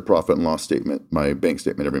default, it's a profit and loss statement, my bank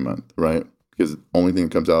statement every month, right? Because the only thing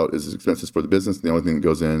that comes out is expenses for the business. And the only thing that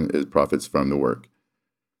goes in is profits from the work.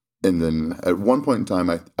 And then at one point in time,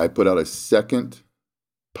 I put out a second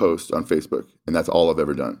post on Facebook, and that's all I've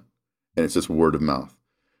ever done. And it's just word of mouth.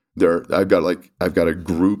 I've got a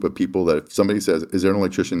group of people that if somebody says, is there an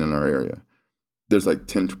electrician in our area? There's like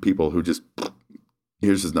 10 people who just,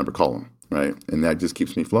 here's his number, call him, right? And that just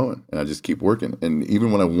keeps me flowing, and I just keep working. And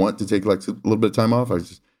even when I want to take like a little bit of time off,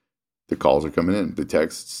 the calls are coming in, the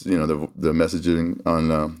texts, the messaging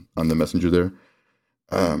on the messenger there.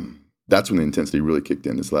 That's when the intensity really kicked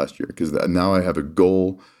in this last year, because now I have a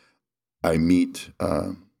goal. I meet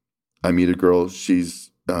a girl.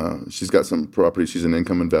 She's got some property. She's an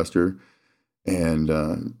income investor. And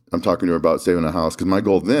I'm talking to her about saving a house, because my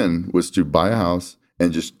goal then was to buy a house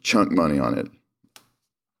and just chunk money on it.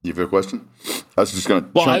 You have a question? I was just going to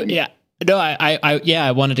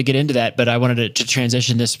I wanted to get into that, but I wanted to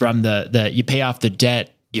transition this from the you pay off the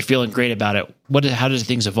debt, you're feeling great about it. How does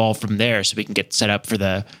things evolve from there so we can get set up for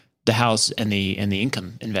the house and the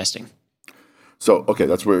income investing? So, okay,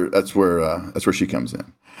 that's where she comes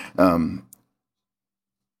in.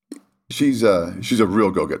 She's a real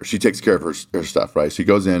go-getter. She takes care of her stuff, right? She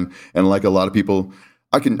goes in, and like a lot of people,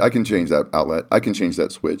 I can change that outlet. I can change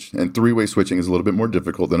that switch. And three-way switching is a little bit more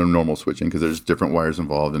difficult than a normal switching, because there's different wires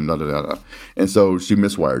involved and da-da-da-da. And so she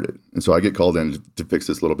miswired it. And so I get called in to fix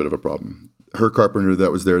this little bit of a problem. Her carpenter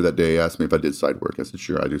that was there that day asked me if I did side work. I said,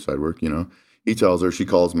 sure, I do side work, He tells her, she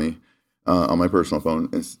calls me on my personal phone,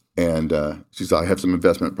 and she said, I have some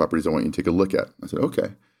investment properties I want you to take a look at. I said,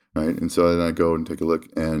 okay. Right. And so then I go and take a look,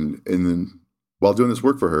 and then while doing this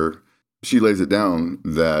work for her, she lays it down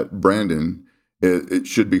that Brandon, it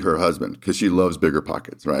should be her husband, because she loves bigger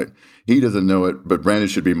pockets. Right. He doesn't know it, but Brandon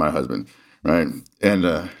should be my husband. Right. And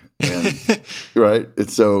right.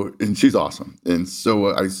 And she's awesome. And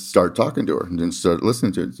so I start talking to her and then start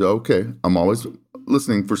listening to it. So, okay, I'm always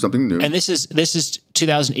listening for something new. And this is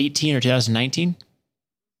 2018 or 2019?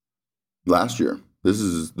 Last year. This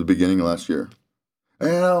is the beginning of last year.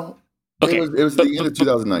 Well, okay. It was the end of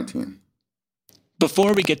 2019.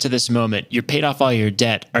 Before we get to this moment, you're paid off all your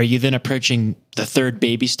debt. Are you then approaching the third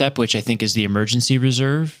baby step, which I think is the emergency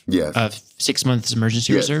reserve? Yes. 6 months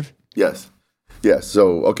emergency reserve? Yes.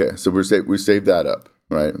 So, okay. So we saved that up,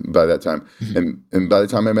 right, by that time. Mm-hmm. And by the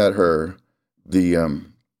time I met her,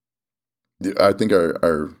 I think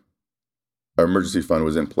our emergency fund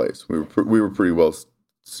was in place. We were pretty well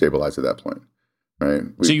stabilized at that point. Right.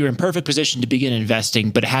 So you were in perfect position to begin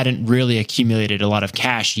investing, but hadn't really accumulated a lot of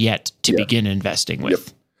cash yet to begin investing with. Yep.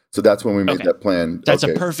 So that's when we made that plan. That's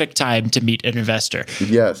a perfect time to meet an investor.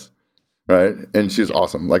 Yes. Right. And she's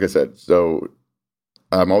awesome, like I said. So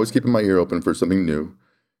I'm always keeping my ear open for something new.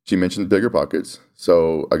 She mentioned bigger pockets.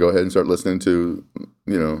 So I go ahead and start listening to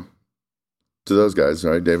those guys,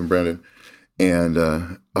 right? Dave and Brandon. And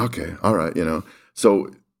okay, all right,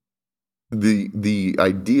 So the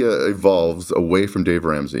idea evolves away from Dave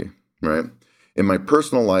Ramsey, right? In my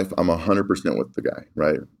personal life, I'm 100% with the guy,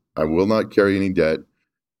 right? I will not carry any debt.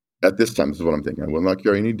 At this time, this is what I'm thinking. I will not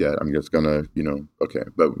carry any debt. I'm just going to, okay.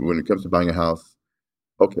 But when it comes to buying a house,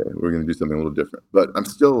 okay, we're going to do something a little different. But I'm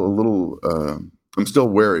still I'm still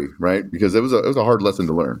wary, right? Because it was a hard lesson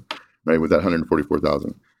to learn, right? With that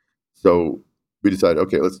 $144,000. So we decided,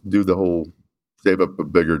 okay, let's do the whole save up a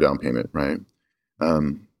bigger down payment, right?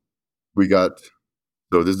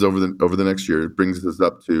 So this is over the next year. It brings us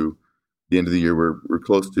up to the end of the year, we're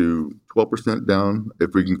close to 12% down.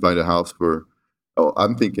 If we can find a house for,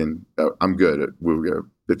 I'm thinking I'm good. We'll get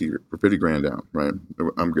 50 grand down, right?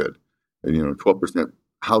 I'm good. And 12%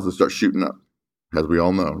 houses start shooting up, as we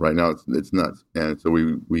all know. Right now, it's nuts. And so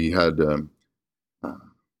we had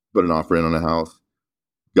put an offer in on a house.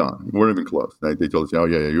 Gone. We weren't even close. They told us, oh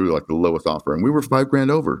yeah, you were like the lowest offer, and we were $5 grand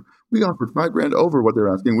over. We offered $5 grand over what they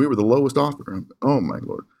were asking. We were the lowest offer. Oh my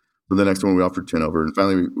Lord. So the next one we offered 10 over, and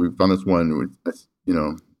finally we found this one. I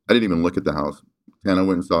didn't even look at the house. Tana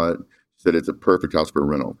went and saw it. She said it's a perfect house for a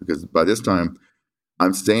rental, because by this time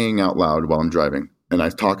I'm saying out loud while I'm driving, and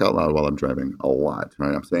I talk out loud while I'm driving a lot.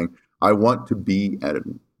 Right? I'm saying I want to be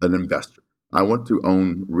an investor. I want to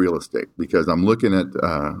own real estate, because I'm looking at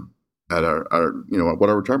our what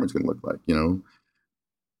our retirement's going to look like.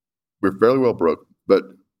 We're fairly well broke, but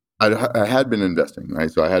I had been investing,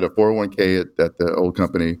 right? So I had a 401k at the old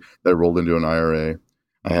company that rolled into an IRA.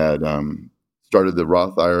 I had started the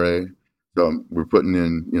Roth IRA. So we're putting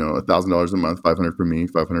in, $1,000 a month, $500 for me,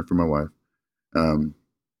 $500 for my wife.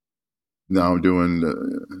 Now I'm doing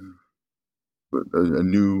a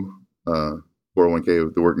new 401k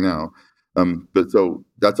with the work now. But so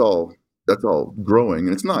that's all growing,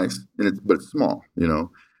 and it's nice, but it's small, and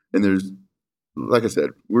there's, like I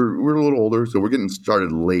said, we're a little older, so we're getting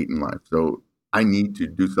started late in life. So I need to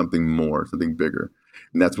do something more, something bigger.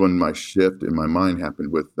 And that's when my shift in my mind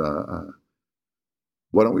happened with,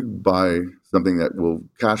 why don't we buy something that will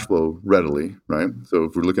cash flow readily, right? So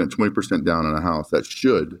if we're looking at 20% down on a house, that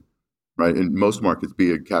should, right, in most markets,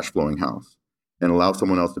 be a cash flowing house, and allow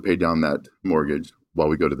someone else to pay down that mortgage while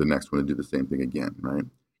we go to the next one and do the same thing again, right?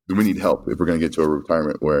 We need help if we're going to get to a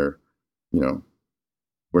retirement where,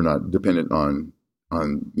 we're not dependent on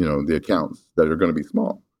the accounts that are going to be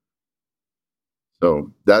small.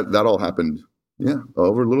 So that all happened, a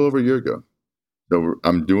little over a year ago. So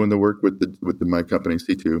I'm doing the work with my company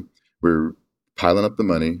C2. We're piling up the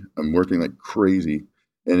money. I'm working like crazy,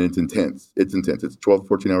 and it's intense. It's 12,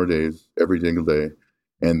 14-hour days every single day.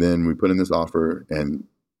 And then we put in this offer, and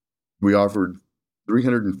we offered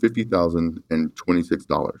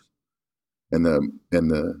 $350,026, and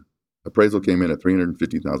the appraisal came in at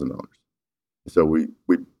 $350,000. So we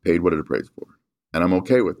paid what it appraised for, and I'm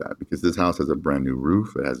okay with that, because this house has a brand new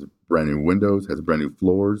roof, it has brand new windows, has brand new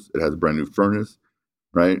floors, it has a brand new furnace,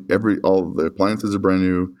 right? All the appliances are brand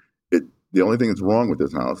new. The only thing that's wrong with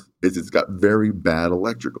this house is it's got very bad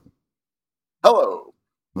electrical. Hello,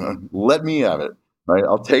 let me have it, right?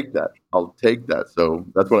 I'll take that. So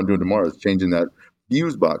that's what I'm doing tomorrow, is changing that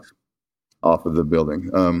fuse box off of the building.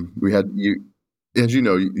 As you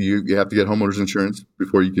know, you have to get homeowners insurance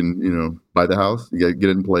before you can, buy the house. You got to get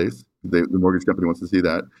it in place. The mortgage company wants to see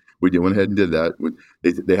that. We went ahead and did that.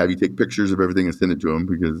 They have you take pictures of everything and send it to them,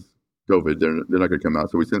 because COVID, they're not going to come out.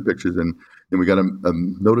 So we sent pictures, and we got a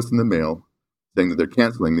notice in the mail saying that they're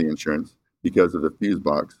canceling the insurance because of the fuse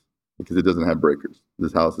box, because it doesn't have breakers.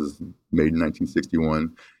 This house is made in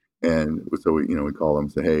 1961. And so we call them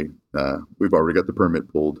and say, hey, we've already got the permit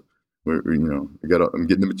pulled. I'm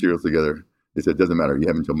getting the materials together. They said, it doesn't matter. You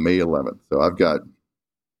have until May 11th. So I've got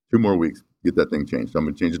 2 more weeks to get that thing changed. So I'm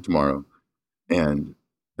going to change it tomorrow. And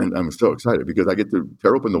I'm so excited, because I get to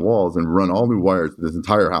tear open the walls and run all new wires to this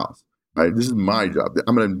entire house. Right? This is my job.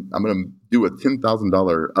 I'm going to do a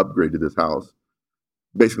 $10,000 upgrade to this house,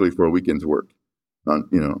 basically for a weekend's work.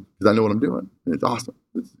 Because I know what I'm doing, and it's awesome.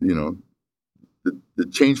 It's, the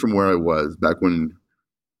change from where I was back when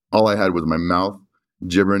all I had was my mouth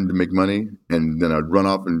gibbering to make money, and then I'd run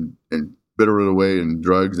off and bitter it away in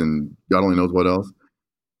drugs and God only knows what else,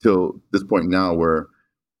 till this point now where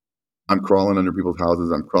I'm crawling under people's houses,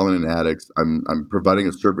 I'm crawling in attics, I'm providing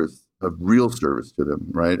a real service to them,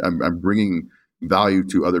 right? I'm bringing value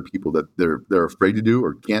to other people that they're afraid to do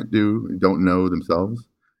or can't do, don't know themselves.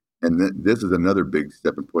 And this is another big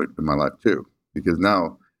stepping point in my life too, because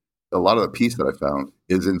now a lot of the peace that I found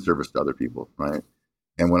is in service to other people, right?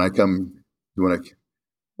 And when I come to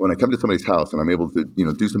somebody's house and I'm able to,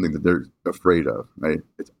 do something that they're afraid of, right?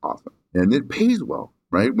 It's awesome, and it pays well,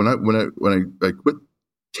 right? When I quit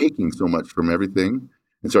taking so much from everything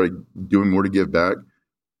and started doing more to give back,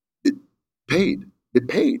 it paid.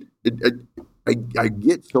 I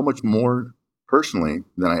get so much more personally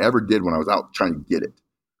than I ever did when I was out trying to get it,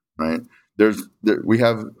 right? We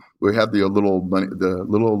have the little money, the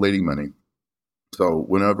little old lady money. So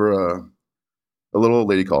whenever a little old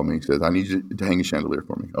lady called me, says, I need you to hang a chandelier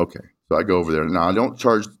for me. Okay. So I go over there. Now I don't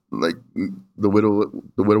charge like the widow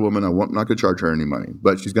woman. I'm not going to charge her any money,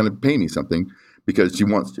 but she's going to pay me something because she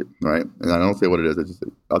wants to, right? And I don't say what it is. I just say,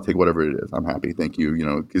 I'll take whatever it is. I'm happy. Thank you.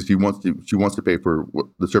 Because she wants to pay for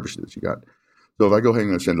the services that she got. So if I go hang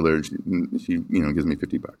on a chandelier, she gives me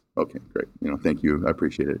 $50. Okay, great. Thank you. I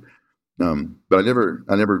appreciate it. But I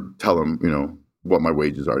never tell them, what my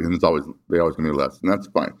wages are, and they always give me less, and that's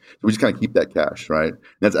fine. So we just kind of keep that cash, right? And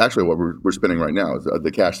that's actually what we're spending right now is the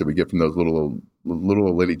cash that we get from those little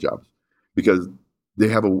old lady jobs, because they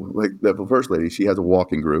have the first lady, she has a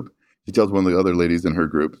walking group. She tells one of the other ladies in her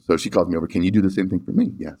group, so she calls me over. Can you do the same thing for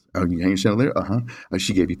me? Yes. Oh, you hang a chandelier?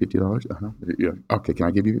 She gave you $50. Yeah. Okay. Can I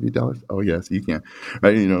give you $50? Oh, yes, you can.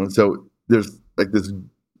 Right. So there's like this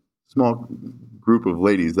small group of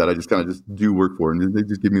ladies that I just kind of just do work for, and they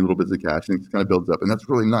just give me little bits of cash, and it just kind of builds up, and that's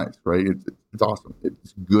really nice, right? It's awesome.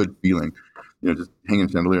 It's a good feeling, just hanging a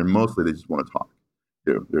chandelier. And mostly they just want to talk.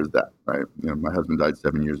 There's that, right? My husband died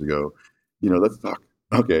 7 years ago. Let's talk.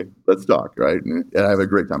 Okay, let's talk, right? And I have a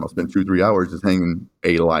great time. I'll spend 2-3 hours just hanging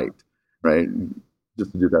a light, right?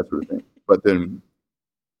 Just to do that sort of thing. But then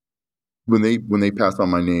when they pass on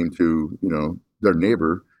my name to their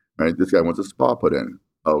neighbor, right? This guy wants a spa put in.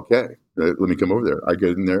 Okay, let me come over there. I get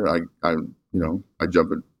in there. I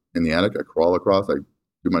jump in the attic. I crawl across. I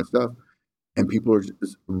do my stuff, and people are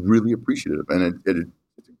just really appreciative. And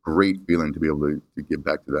it's a great feeling to be able to give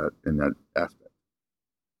back to that in that aspect.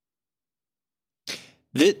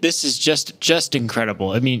 This is just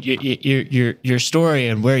incredible. I mean, your story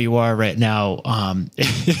and where you are right now,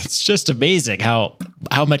 it's just amazing how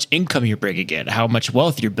much income you're bringing in, how much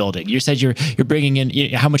wealth you're building. You said you're bringing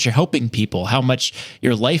in how much you're helping people, how much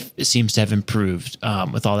your life seems to have improved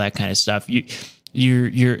with all that kind of stuff.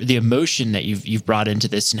 You're the emotion that you've brought into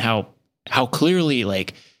this, and how clearly,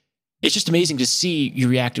 like, it's just amazing to see you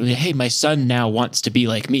react to, hey, my son now wants to be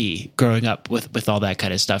like me growing up with all that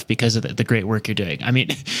kind of stuff because of the great work you're doing. I mean,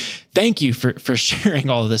 thank you for sharing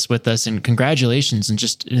all of this with us, and congratulations, and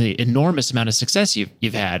just the enormous amount of success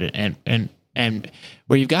you've had and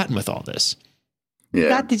where you've gotten with all this. Yeah.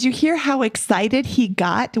 Scott, did you hear how excited he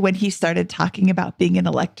got when he started talking about being an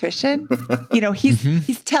electrician?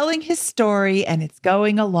 He's telling his story and it's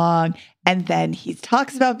going along, and then he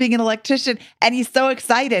talks about being an electrician and he's so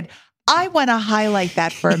excited. I want to highlight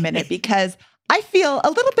that for a minute because I feel a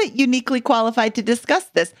little bit uniquely qualified to discuss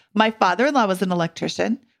this. My father-in-law was an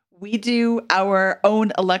electrician. We do our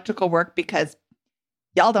own electrical work because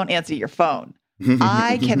y'all don't answer your phone.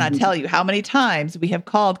 I cannot tell you how many times we have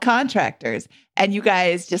called contractors and you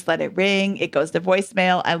guys just let it ring. It goes to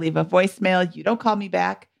voicemail. I leave a voicemail. You don't call me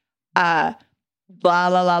back. Blah,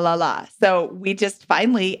 la, la, la, la. So we just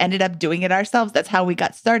finally ended up doing it ourselves. That's how we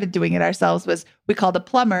got started doing it ourselves. Was we called a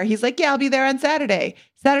plumber. He's like, yeah, I'll be there on Saturday.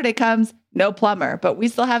 Saturday comes, no plumber, but we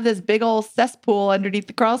still have this big old cesspool underneath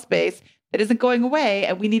the crawl space that isn't going away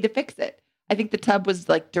and we need to fix it. I think the tub was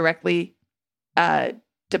like directly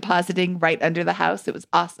depositing right under the house. It was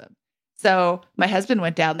awesome. So my husband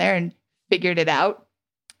went down there and figured it out.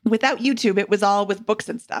 Without YouTube, it was all with books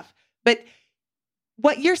and stuff. But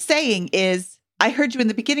what you're saying is, I heard you in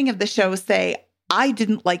the beginning of the show say, I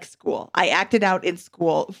didn't like school. I acted out in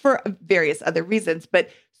school for various other reasons, but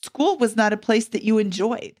school was not a place that you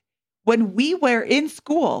enjoyed. When we were in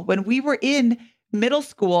school, when we were in middle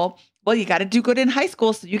school, well, you got to do good in high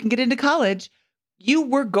school so you can get into college. You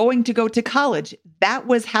were going to go to college. That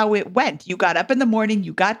was how it went. You got up in the morning,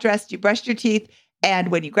 you got dressed, you brushed your teeth, and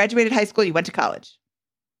when you graduated high school, you went to college.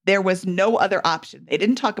 There was no other option. They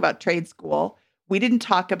didn't talk about trade school. We didn't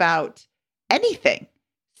talk about anything.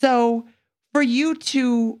 So for you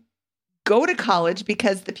to go to college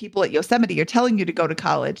because the people at Yosemite are telling you to go to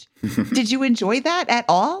college, did you enjoy that at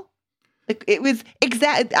all? Like, it was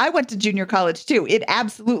I went to junior college too. It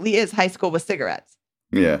absolutely is high school with cigarettes.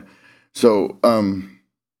 Yeah. So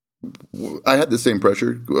I had the same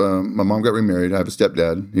pressure. My mom got remarried. I have a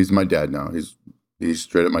stepdad. He's my dad now. He's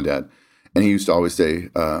straight up my dad. And he used to always say,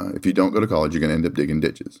 if you don't go to college, you're going to end up digging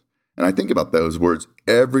ditches. And I think about those words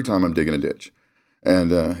every time I'm digging a ditch.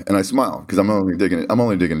 And I smile because I'm only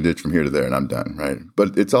digging a ditch from here to there and I'm done, right?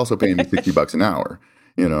 But it's also paying me $60 an hour.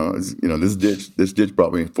 This ditch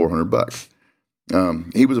brought me $400.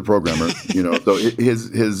 He was a programmer, so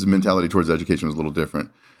his mentality towards education was a little different.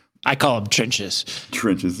 I call them trenches.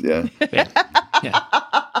 Trenches, yeah. Yeah.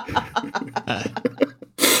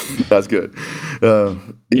 That's good.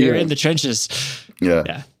 You're in the trenches. Yeah.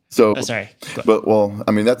 Yeah. So, sorry. But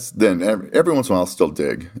that's then every once in a while I'll still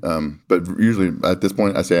dig. But usually at this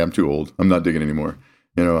point I say I'm too old. I'm not digging anymore.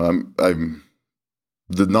 I'm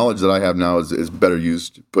the knowledge that I have now is better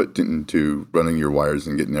used, put into running your wires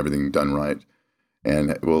and getting everything done right.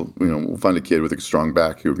 And we'll find a kid with a strong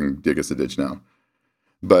back who can dig us a ditch now.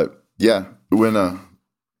 But yeah, when I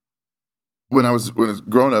was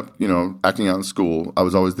growing up, acting out in school, I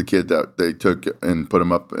was always the kid that they took and put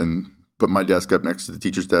him up and put my desk up next to the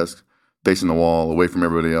teacher's desk facing the wall, away from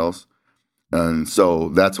everybody else. And so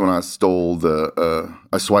that's when I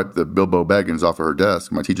I swiped the Bilbo Baggins off of her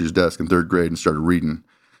desk, my teacher's desk in 3rd grade, and started reading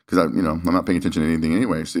because I'm not paying attention to anything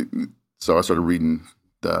anyway. So I started reading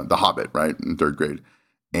the Hobbit, right, in 3rd grade,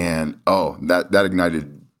 and that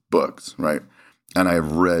ignited books, right, and I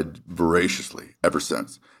have read voraciously ever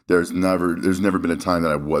since. There's never been a time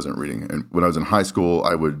that I wasn't reading. And when I was in high school,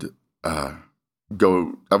 I would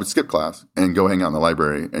skip class and go hang out in the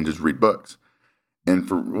library and just read books. And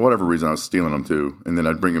for whatever reason, I was stealing them too. And then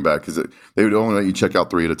I'd bring them back because they would only let you check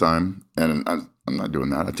out 3 at a time. And I'm not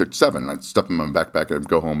doing that. I took 7. I'd stuff them in my backpack. I'd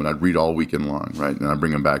go home and I'd read all weekend long, right? And I'd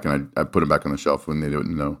bring them back and I'd put them back on the shelf when they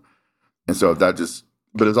didn't know. And so but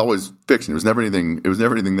it was always fiction. It was never anything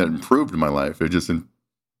that improved my life. It just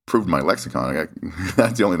improved my lexicon.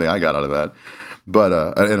 That's the only thing I got out of that. But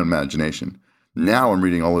an imagination. Now I'm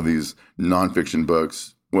reading all of these nonfiction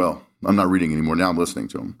books. Well, I'm not reading anymore. Now I'm listening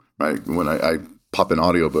to them, right? When I pop in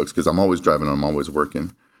audiobooks because I'm always driving and I'm always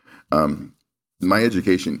working. My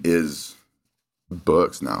education is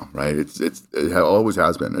books now, right? It always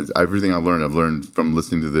has been. Everything I've learned from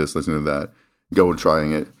listening to this, listening to that, go and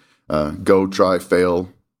trying it. Go, try, fail.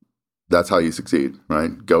 That's how you succeed,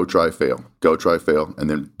 right? Go, try, fail. Go, try, fail. And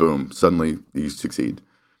then boom, suddenly you succeed.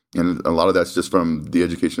 And a lot of that's just from the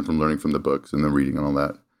education, from learning from the books and the reading and all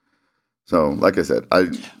that. So like I said,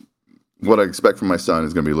 what I expect from my son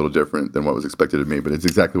is going to be a little different than what was expected of me, but it's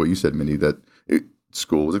exactly what you said, Mindy, that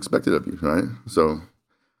school was expected of you, right? So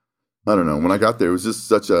I don't know. When I got there, it was just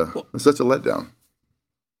such a letdown.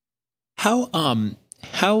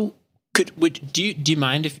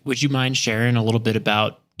 Would you mind sharing a little bit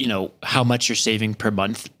about, how much you're saving per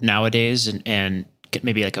month nowadays and get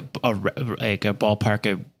maybe like a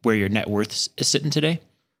ballpark of where your net worth is sitting today?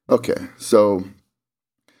 Okay. So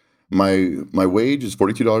my wage is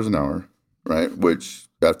 $42 an hour, right? Which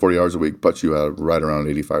at 40 hours a week puts you at right around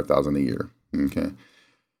 $85,000 a year. Okay.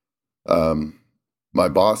 My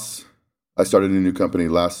boss, I started a new company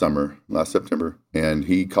last September, and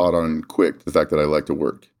he caught on quick the fact that I like to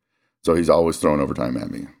work. So he's always throwing overtime at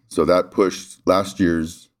me. So that pushed last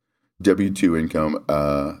year's W-2 income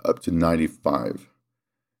up to 95.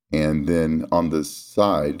 And then on the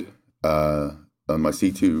side, on my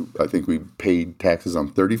C2, I think we paid taxes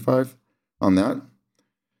on 35 on that.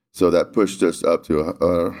 So that pushed us up to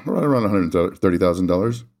right around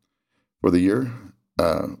 $130,000 for the year,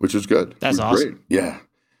 which is good. That's awesome. Great. Yeah.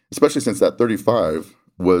 Especially since that 35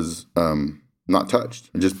 was not touched,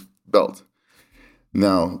 just built.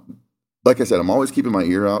 Now, like I said, I'm always keeping my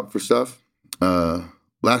ear out for stuff.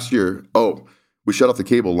 Last year, we shut off the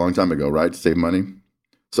cable a long time ago, right, to save money.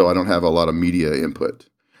 So I don't have a lot of media input.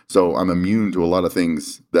 So I'm immune to a lot of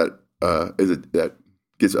things that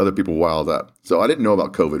gets other people wild up. So I didn't know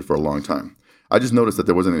about COVID for a long time. I just noticed that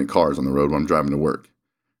there wasn't any cars on the road when I'm driving to work,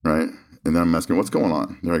 right? And then I'm asking, what's going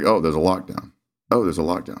on? They're like, there's a lockdown. Oh, there's a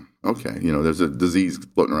lockdown. Okay, there's a disease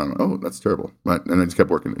floating around. Oh, that's terrible. Right? And I just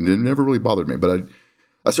kept working. And it never really bothered me. But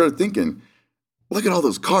I started thinking, look at all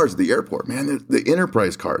those cars at the airport, man. The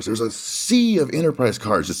Enterprise cars. There's a sea of Enterprise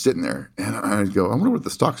cars just sitting there. And I go, I wonder what the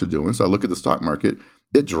stocks are doing. So I look at the stock market.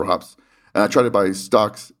 It drops. And I try to buy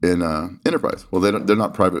stocks in Enterprise. Well, they're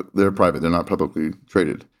not private. They're private. They're not publicly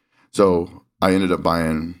traded. So I ended up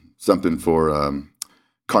buying something for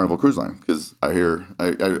Carnival Cruise Line because I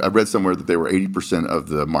read somewhere that they were 80% of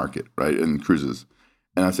the market, right, in cruises.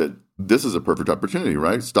 And I said, this is a perfect opportunity,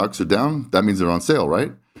 right? Stocks are down. That means they're on sale,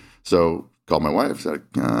 right? So called my wife, said,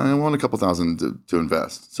 I want a couple thousand to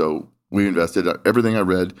invest. So we invested everything I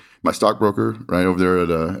read. My stockbroker, right over there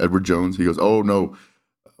at Edward Jones, he goes, oh, no.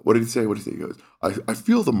 What did he say? He goes, I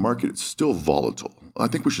feel the market is still volatile. I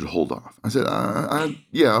think we should hold off. I said,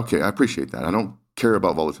 yeah, okay, I appreciate that. I don't care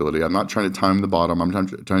about volatility. I'm not trying to time the bottom. I'm not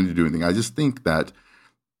trying to do anything. I just think that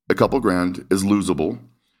a couple grand is losable,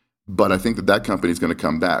 but I think that company is going to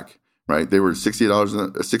come back, right? They were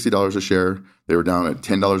 $60 a share. They were down at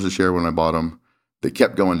 $10 a share when I bought them. They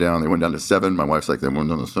kept going down. They went down to 7. My wife's like, they went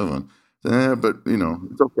down to 7. But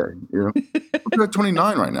it's okay. We're at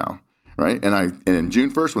 29 right now, right? And in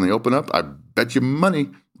June 1st, when they open up, I bet you money.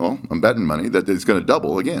 Well, I'm betting money that it's going to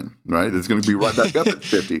double again, right? It's going to be right back up at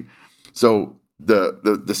 50. So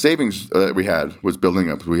the savings that we had was building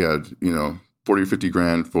up. We had 40 or 50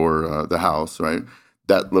 grand for the house, right?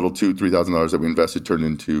 That little $2,000-$3,000 that we invested turned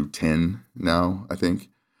into 10 now, I think.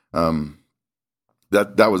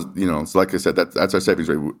 That was so like I said, that's our savings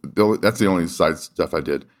rate. That's the only side stuff I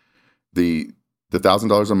did. The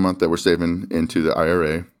 $1,000 a month that we're saving into the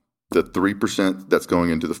IRA, the 3% that's going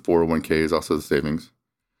into the 401k is also the savings,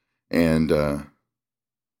 and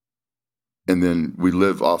And then we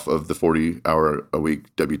live off of the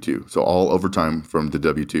 40-hour-a-week W-2. So all overtime from the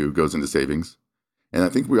W-2 goes into savings. And I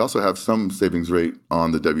think we also have some savings rate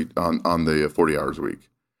on the on the 40 hours a week.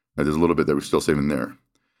 There's a little bit that we're still saving there.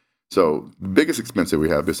 So the biggest expense that we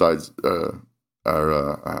have besides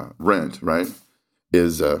our rent, right,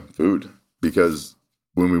 is food. Because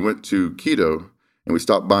when we went to keto and we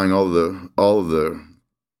stopped buying all of the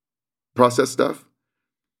processed stuff,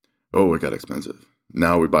 oh, it got expensive.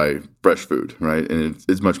 Now we buy fresh food, right, and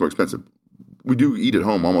it's much more expensive. We do eat at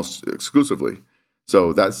home almost exclusively,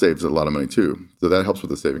 so that saves a lot of money too. So that helps with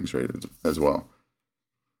the savings rate as well.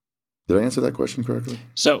 Did I answer that question correctly?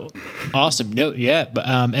 So awesome. No, yeah. But,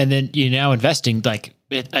 and then you're now investing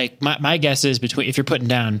my guess is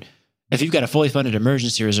if you've got a fully funded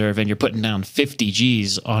emergency reserve and you're putting down 50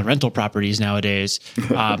 G's on rental properties nowadays,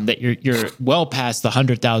 that you're well past the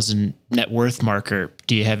 100,000 net worth marker.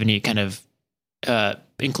 Do you have any kind of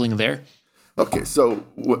inkling there? Okay. So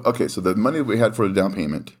the money we had for the down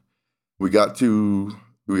payment, we got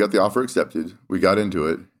the offer accepted. We got into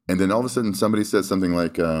it. And then all of a sudden somebody says something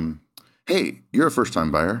like, hey, you're a first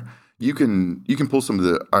time buyer. You can pull some of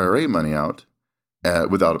the IRA money out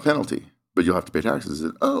without a penalty, but you'll have to pay taxes. I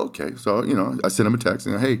said, oh, okay. So, I sent him a text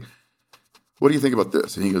and, hey, what do you think about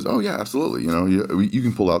this? And he goes, oh yeah, absolutely. You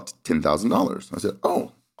can pull out $10,000. I said,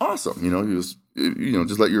 oh, awesome.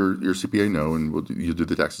 Just let your CPA know and you'll do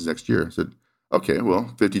the taxes next year. I said, okay,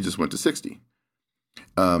 well, 50 just went to 60.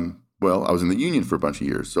 Well, I was in the union for a bunch of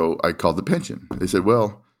years, so I called the pension. They said,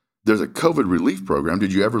 well, there's a COVID relief program.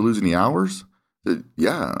 Did you ever lose any hours? I said,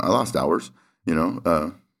 yeah, I lost hours. Then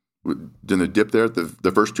the dip there at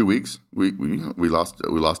the first 2 weeks, we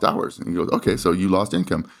lost hours. And he goes, okay, so you lost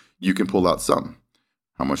income. You can pull out some.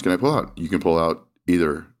 How much can I pull out? You can pull out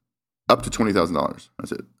either up to $20,000. I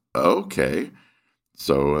said, okay.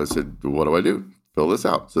 So I said, what do I do? Fill this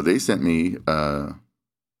out. So they sent me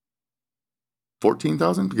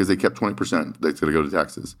 $14,000 because they kept 20%. That's going to go to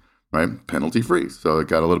taxes, right? Penalty free. So I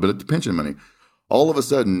got a little bit of pension money. All of a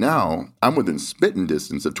sudden now I'm within spitting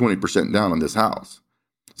distance of 20% down on this house.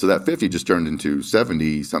 So that 50 just turned into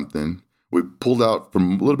 70 something. We pulled out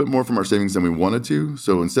from a little bit more from our savings than we wanted to.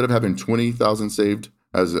 So instead of having 20,000 saved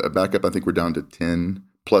as a backup, I think we're down to 10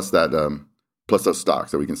 plus that, plus those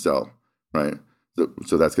stocks that we can sell, right?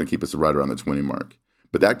 So that's going to keep us right around the 20 mark.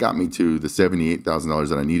 But that got me to the $78,000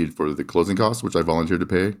 that I needed for the closing costs, which I volunteered to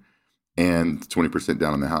pay, and 20%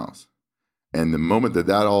 down on the house. And the moment that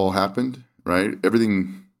all happened, right,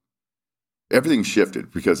 everything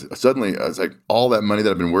shifted because suddenly it's like all that money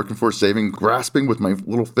that I've been working for, saving, grasping with my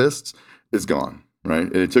little fists is gone, right?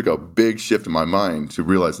 And it took a big shift in my mind to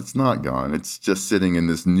realize it's not gone. It's just sitting in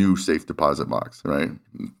this new safe deposit box, right,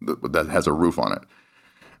 that has a roof on it.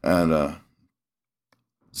 And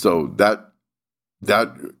so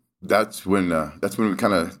that's when we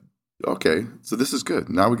kind of, okay, so this is good.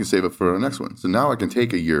 Now we can save up for our next one. So now I can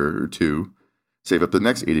take a year or two, save up the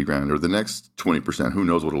next 80 grand or the next 20%. Who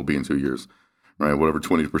knows what it'll be in 2 years, right? Whatever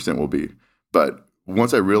 20% will be. But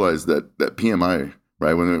once I realized that PMI,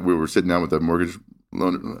 right, when we were sitting down with the mortgage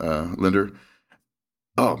lender,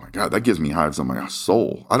 oh my God, that gives me hives on my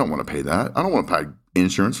soul. I don't want to pay that. I don't want to pay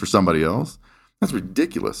insurance for somebody else. That's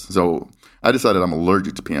ridiculous. So I decided I'm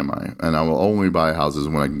allergic to PMI, and I will only buy houses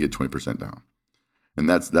when I can get 20% down. And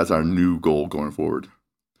that's our new goal going forward.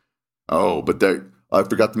 Oh, but I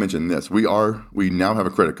forgot to mention this. We now have a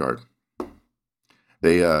credit card.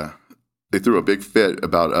 They threw a big fit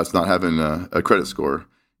about us not having a credit score,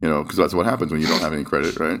 because that's what happens when you don't have any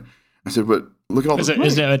credit, right? I said, but look at all this money.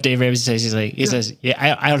 Isn't that what Dave Ramsey says? He says,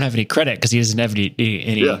 yeah, I don't have any credit because he doesn't have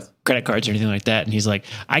any credit cards or anything like that. And he's like,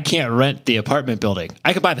 I can't rent the apartment building.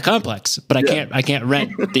 I could buy the complex, but I can't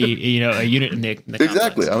rent the a unit in the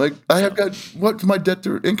exactly. complex. I'm like, I have got what's my debt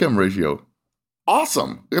to income ratio?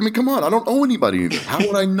 Awesome. I mean, come on. I don't owe anybody anything. How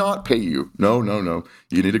would I not pay you? No.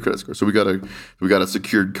 You need a credit score. So we got a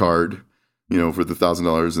secured card, for the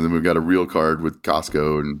 $1,000, and then we've got a real card with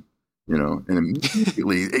Costco and. And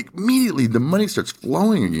immediately the money starts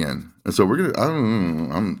flowing again. And so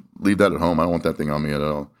I'm leave that at home. I don't want that thing on me at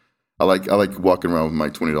all. I like walking around with my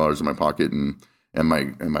 $20 in my pocket and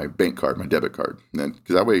my bank card, my debit card.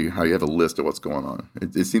 Because that way how you have a list of what's going on.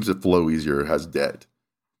 It seems to flow easier. It has debt.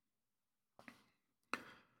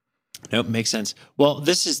 Nope, makes sense. Well,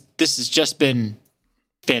 this has just been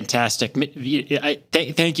fantastic.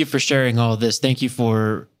 Thank you for sharing all of this. Thank you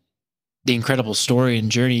for the incredible story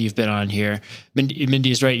and journey you've been on here.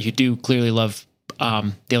 Mindy is right. You do clearly love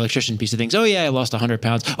the electrician piece of things. Oh yeah, I lost 100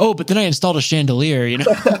 pounds. Oh, but then I installed a chandelier, you know,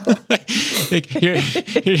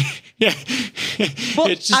 yeah. Well,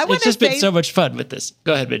 It's just been so much fun with this.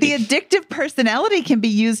 Go ahead, Mindy. The addictive personality can be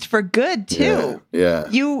used for good too. Yeah.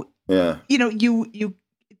 You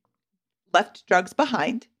left drugs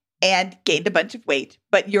behind and gained a bunch of weight,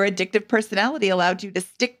 but your addictive personality allowed you to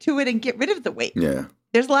stick to it and get rid of the weight. Yeah.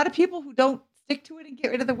 There's a lot of people who don't stick to it and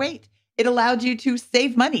get rid of the weight. It allowed you to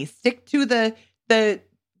save money, stick to the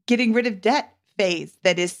getting rid of debt phase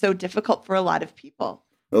that is so difficult for a lot of people.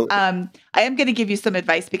 Well, I am going to give you some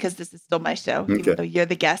advice because this is still my show, even though you're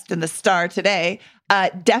the guest and the star today.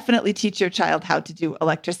 Definitely teach your child how to do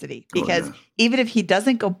electricity because even if he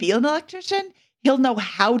doesn't go be an electrician, he'll know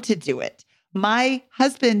how to do it. My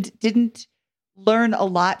husband didn't learn a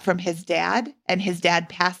lot from his dad, and his dad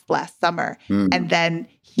passed last summer. And then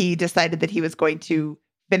he decided that he was going to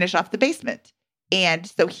finish off the basement. And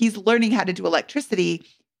so he's learning how to do electricity.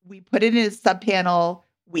 We put in his sub panel.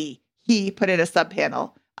 He put in a sub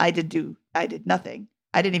panel. I did nothing.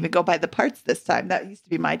 I didn't even go buy the parts this time. That used to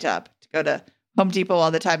be my job, to go to Home Depot all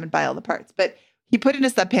the time and buy all the parts. But he put in a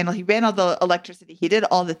sub panel. He ran all the electricity. He did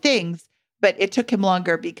all the things, but it took him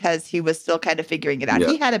longer because he was still kind of figuring it out. Yeah.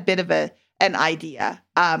 He had a bit of an idea.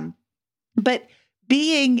 But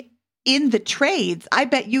being in the trades, I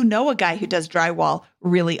bet you know a guy who does drywall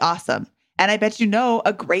really awesome. And I bet you know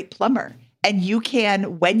a great plumber. And you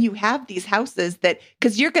can, when you have these houses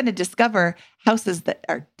because you're going to discover houses that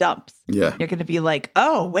are dumps. Yeah. You're going to be like,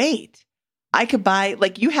 oh, wait, I could buy,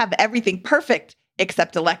 you have everything perfect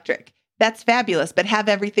except electric. That's fabulous. But have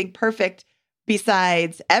everything perfect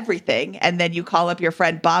besides everything. And then you call up your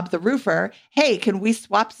friend, Bob the roofer. Hey, can we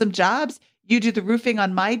swap some jobs? You do the roofing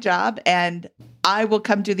on my job and I will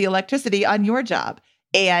come do the electricity on your job.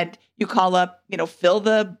 And you call up, Phil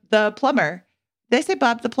the plumber. Did I say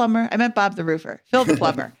Bob the plumber? I meant Bob the roofer. Phil the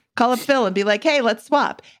plumber. Call up Phil and be like, hey, let's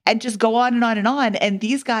swap. And just go on and on and on. And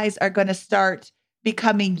these guys are going to start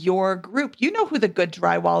becoming your group. You know who the good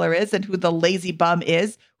drywaller is and who the lazy bum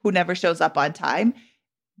is who never shows up on time.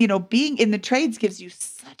 Being in the trades gives you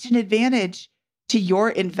such an advantage to your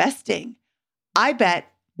investing. I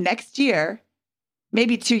bet next year,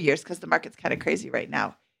 maybe 2 years, because the market's kind of crazy right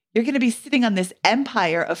now, you're going to be sitting on this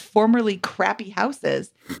empire of formerly crappy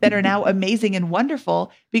houses that are now amazing and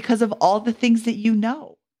wonderful because of all the things that you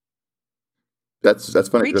know. That's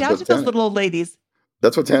funny. Reach out to those little old ladies.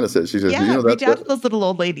 That's what Tana says. She says, reach out to those little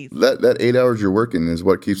old ladies. That 8 hours you're working is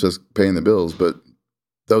what keeps us paying the bills, but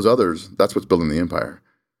those others, that's what's building the empire.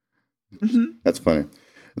 Mm-hmm. That's funny.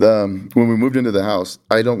 When we moved into the house,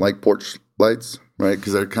 I don't like porch lights, right?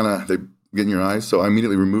 Because they get in your eyes. So I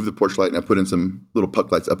immediately removed the porch light and I put in some little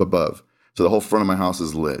puck lights up above. So the whole front of my house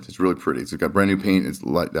is lit. It's really pretty. It's got brand new paint. It's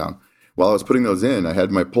light down. While I was putting those in, I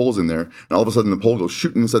had my poles in there, and all of a sudden the pole goes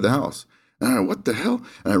shooting inside the house. And I go, what the hell?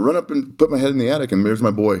 And I run up and put my head in the attic, and there's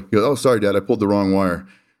my boy. He goes, oh, sorry, Dad, I pulled the wrong wire.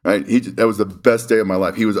 Right? That was the best day of my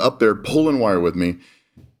life. He was up there pulling wire with me.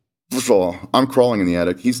 First of all, I'm crawling in the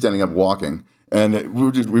attic. He's standing up walking. And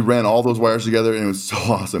we ran all those wires together, and it was so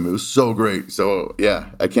awesome. It was so great. So, yeah,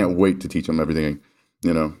 I can't wait to teach him everything,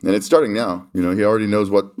 And it's starting now. He already knows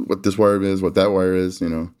what this wire is, what that wire is,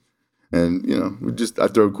 And, I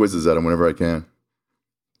throw quizzes at him whenever I can.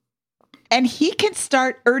 And he can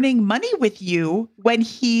start earning money with you when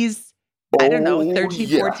he's, 13,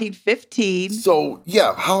 14, 15. So,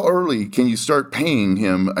 yeah, how early can you start paying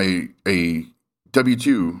him a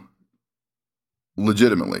W-2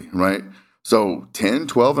 legitimately, right? So 10,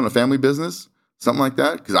 12 in a family business, something like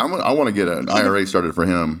that? Because I want to get an IRA started for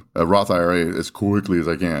him, a Roth IRA, as quickly as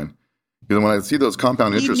I can. Because when I see those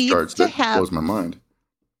compound interest charts, that blows my mind.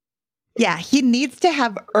 Yeah, he needs to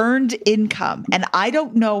have earned income. And I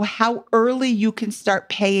don't know how early you can start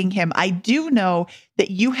paying him. I do know that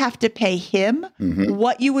you have to pay him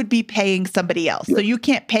what you would be paying somebody else. Yeah. So you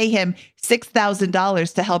can't pay him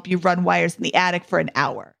 $6,000 to help you run wires in the attic for an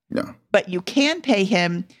hour. Yeah. But you can pay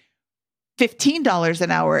him $15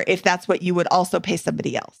 an hour if that's what you would also pay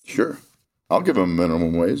somebody else. Sure. I'll give him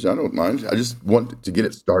minimum wage. I don't mind. I just want to get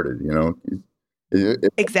it started,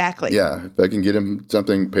 Exactly. Yeah. If I can get him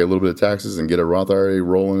something, pay a little bit of taxes and get a Roth IRA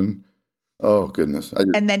rolling. Oh, goodness.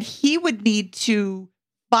 And then he would need to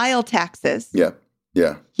file taxes. Yeah.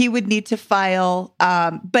 Yeah. He would need to file.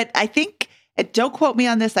 But I think, don't quote me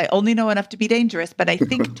on this, I only know enough to be dangerous, but I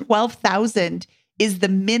think $12,000 is the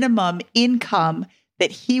minimum income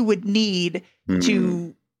that he would need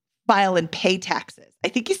to file and pay taxes. I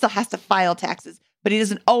think he still has to file taxes, but he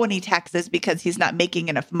doesn't owe any taxes because he's not making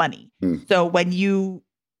enough money. So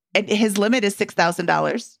and his limit is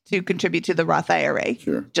 $6,000 to contribute to the Roth IRA,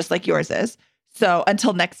 sure, just like yours is. So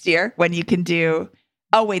until next year when you can do,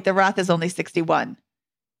 oh wait, the Roth is only 61.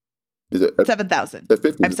 Is it 7,000. at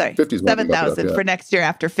 50? I'm sorry, 50's when we bump it up, 7,000 yeah. for next year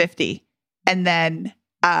after 50. And then,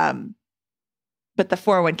 but the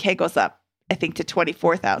 401k goes up, I think, to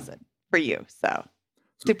 24,000 for you. So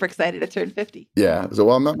super excited to turn 50. Yeah. So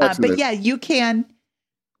while I'm not maxing But this, yeah, you can.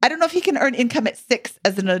 I don't know if you can earn income at 6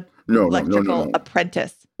 as an electrical no.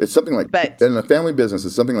 apprentice. It's something like, But- in a family business,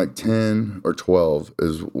 it's something like 10 or 12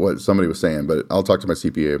 is what somebody was saying, but I'll talk to my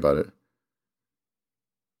CPA about it.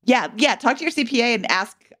 Yeah. Talk to your CPA and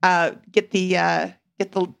ask, get the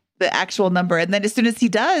actual number. And then as soon as he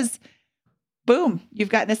does, boom, you've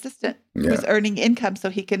got an assistant who's earning income so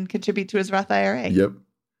he can contribute to his Roth IRA. Yep.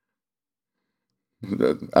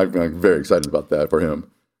 I'm very excited about that for him.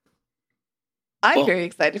 I'm very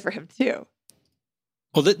excited for him too.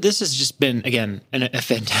 Well, this has just been, again, a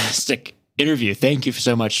fantastic interview. Thank you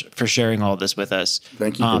so much for sharing all this with us.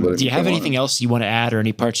 Thank you for letting Do you me have come anything else you want to add or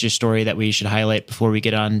any parts of your story that we should highlight before we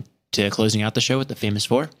get on to closing out the show with the Famous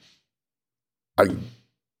Four? I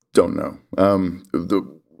don't know.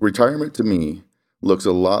 The retirement to me looks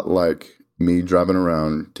a lot like me driving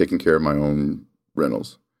around taking care of my own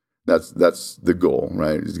rentals. That's the goal,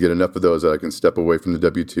 right? Is to get enough of those that I can step away from the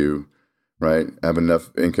W-2, right? Have enough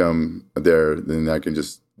income there, then I can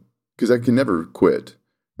just, because I can never quit,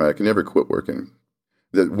 right? I can never quit working.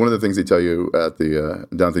 One of the things they tell you at the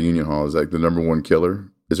down at the Union Hall is like the number one killer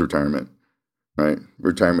is retirement, right?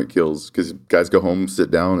 Retirement kills because guys go home, sit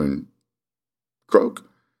down, and croak,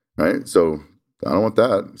 right? So I don't want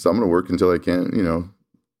that. So I'm going to work until I can,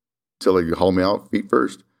 until they haul me out feet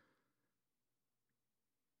first.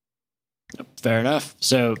 Fair enough.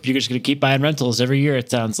 So you're just going to keep buying rentals every year, it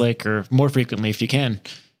sounds like, or more frequently if you can.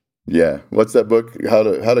 Yeah. What's that book? How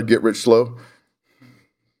to Get Rich Slow?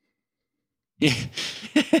 Yeah.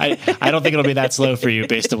 I don't think it'll be that slow for you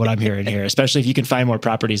based on what I'm hearing here, especially if you can find more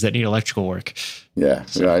properties that need electrical work. Yeah.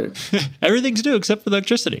 Right. Everything's new except for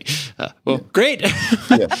electricity. Great.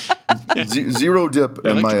 Yeah. Zero dip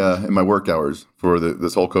in my work hours for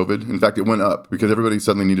this whole COVID. In fact, it went up because everybody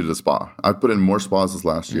suddenly needed a spa. I put in more spas this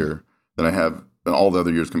last year than I have in all the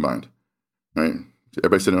other years combined. Right?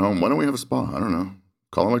 Everybody sitting at home. Why don't we have a spa? I don't know.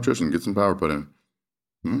 Call an electrician. Get some power put in.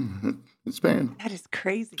 It's paying. That is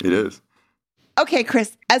crazy. It is. Okay,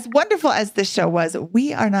 Chris, as wonderful as this show was,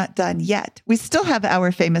 we are not done yet. We still have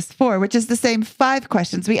our Famous Four, which is the same 5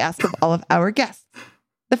 questions we ask of all of our guests.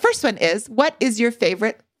 The first one is, what is your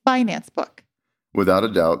favorite finance book? Without a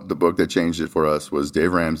doubt, the book that changed it for us was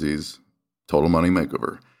Dave Ramsey's Total Money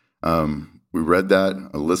Makeover. We read that.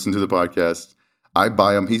 I listened to the podcast. I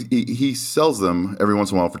buy them. He sells them every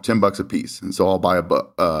once in a while for $10 a piece. And so I'll buy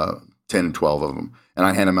 10 and 12 of them. And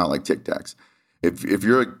I hand them out like Tic Tacs. If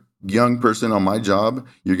you're a young person on my job,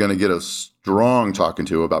 you're going to get a strong talking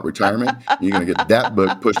to about retirement. You're going to get that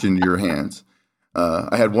book pushed into your hands.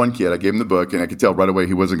 I had one kid, I gave him the book, and I could tell right away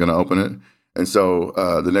he wasn't going to open it. And so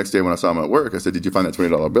the next day when I saw him at work, I said, "Did you find that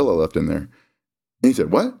 $20 bill I left in there?" And he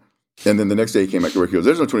said, "What?" And then the next day he came back to work. He goes,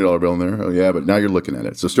 "There's no $20 bill in there." "Oh, yeah, but now you're looking at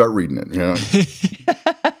it. So start reading it."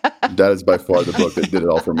 That is by far the book that did it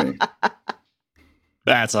all for me.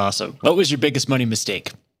 That's awesome. What was your biggest money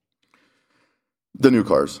mistake? The new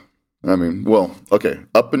cars. I mean, well, okay,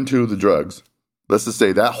 up into the drugs. Let's just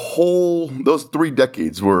say those 3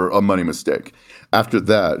 decades were a money mistake. After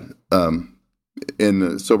that, in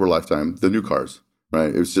the sober lifetime, the new cars,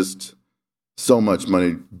 right? It was just so much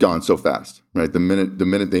money gone so fast, right? The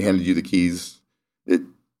minute they handed you the keys, it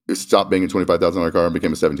stopped being a $25,000 car and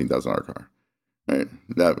became a $17,000 car, right?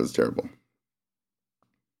 That was terrible.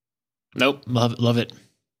 Nope. Love it.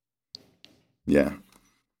 Yeah.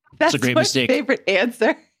 That's a great my mistake. favorite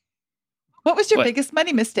answer. What was your biggest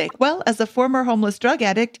money mistake? Well, as a former homeless drug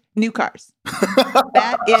addict, new cars.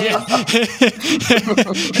 That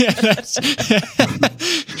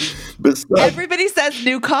is... Everybody says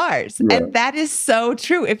new cars. Yeah. And that is so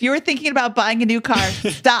true. If you were thinking about buying a new car,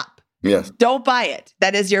 stop. Yes. Don't buy it.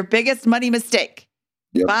 That is your biggest money mistake.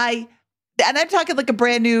 Yep. And I'm talking like a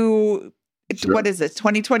brand new... Sure. What is it?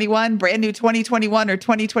 2021, brand new 2021 or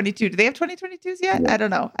 2022. Do they have 2022s yet? Yeah. I don't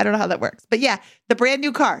know how that works. But yeah, the brand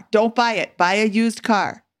new car. Don't buy it. Buy a used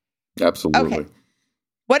car. Absolutely. Okay.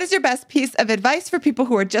 What is your best piece of advice for people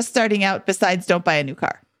who are just starting out besides don't buy a new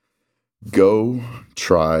car? Go,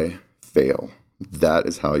 try, fail. That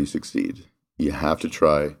is how you succeed. You have to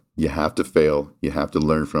try. You have to fail. You have to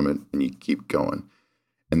learn from it, and you keep going.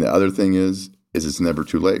 And the other thing is it's never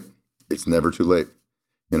too late. It's never too late.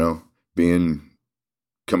 Being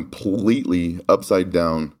completely upside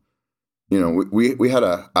down. We had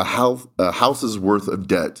a house's worth of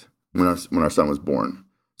debt when our son was born.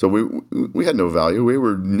 So we had no value. We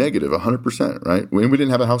were negative 100%, right? We didn't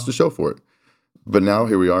have a house to show for it. But now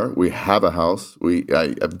here we are. We have a house.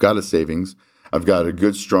 I've got a savings. I've got a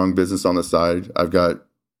good, strong business on the side. I've got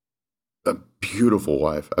a beautiful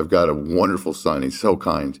wife. I've got a wonderful son. He's so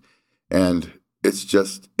kind. And it's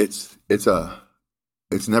just, it's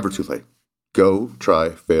never too late. Go, try,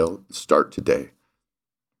 fail, start today.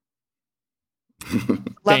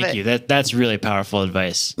 Thank you. That's really powerful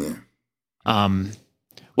advice. Yeah.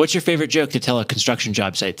 What's your favorite joke to tell at construction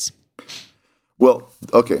job sites? Well,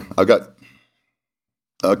 okay.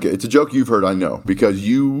 It's a joke you've heard, I know, because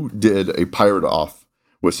you did a pirate off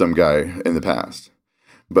with some guy in the past.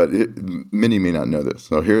 But many may not know this.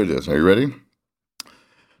 So here it is. Are you ready?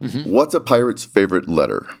 Mm-hmm. What's a pirate's favorite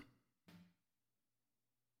letter?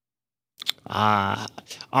 R.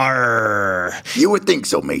 You would think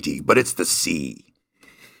so, matey, but it's the C.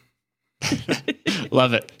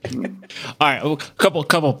 Love it. All right, well, couple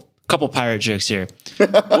pirate jokes here.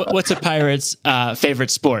 What's a pirate's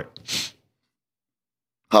favorite sport?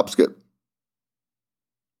 Hop, skip.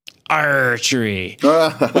 Archery.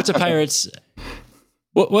 What's a pirate's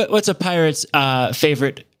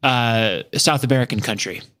favorite South American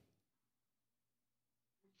country?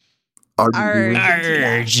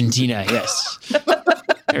 Argentina. Yes.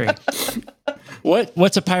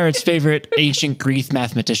 What's a pirate's favorite ancient Greek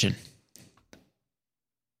mathematician?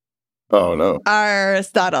 Oh no.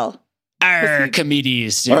 Aristotle.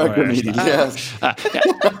 Archimedes. Archimedes, yes. All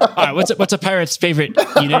right, what's a pirate's favorite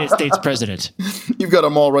United States president? You've got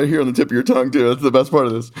them all right here on the tip of your tongue, too. That's the best part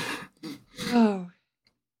of this. Oh.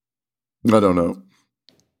 I don't know.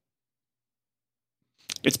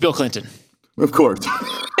 It's Bill Clinton. Of course.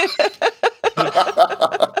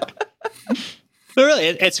 But really,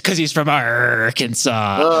 it's because he's from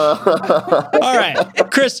Arkansas. All right,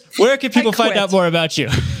 Chris, where can people find out more about you?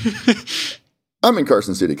 I'm in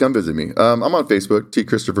Carson City. Come visit me. I'm on Facebook, T.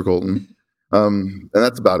 Christopher Colton. And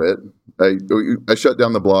that's about it. I shut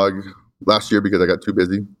down the blog last year because I got too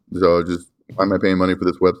busy. So why am I paying money for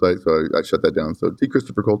this website? So I shut that down. So T.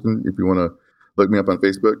 Christopher Colton, if you want to look me up on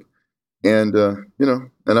Facebook. And, and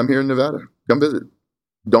I'm here in Nevada. Come visit.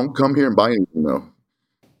 Don't come here and buy anything, though.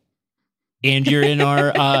 And you're in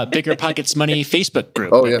our Bigger Pockets Money Facebook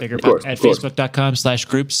group. Oh, yeah, at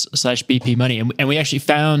Facebook.com/groups/BP Money. And we actually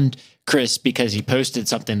found Chris because he posted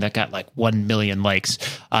something that got like 1 million likes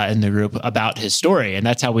in the group about his story. And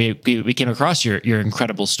that's how we came across your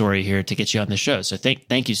incredible story here to get you on the show. So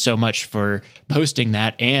thank you so much for posting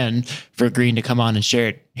that and for agreeing to come on and share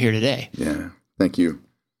it here today. Yeah, thank you.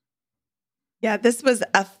 Yeah, this was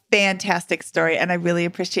a fantastic story, and I really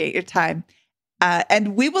appreciate your time.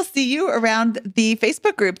 And we will see you around the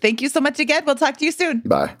Facebook group. Thank you so much again. We'll talk to you soon.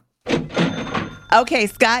 Bye. Okay,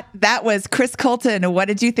 Scott, that was Chris Colton. What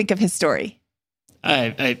did you think of his story?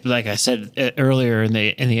 I like I said earlier in the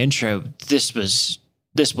intro, this was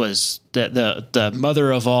the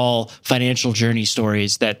mother of all financial journey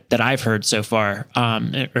stories that I've heard so far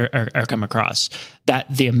or come across. That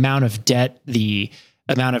the amount of debt, the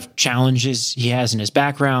amount of challenges he has in his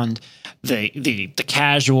background, the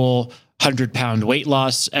casual 100-pound weight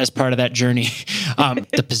loss as part of that journey,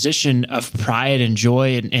 the position of pride and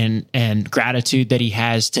joy and gratitude that he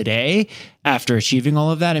has today after achieving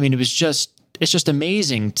all of that. I mean, it's just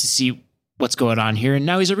amazing to see what's going on here. And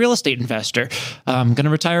now he's a real estate investor. Going to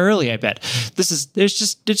retire early, I bet. It's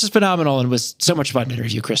just phenomenal, and it was so much fun to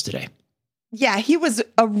interview Chris today. Yeah, he was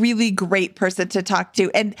a really great person to talk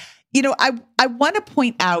to. And, I want to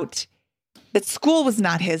point out that school was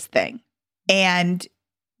not his thing. And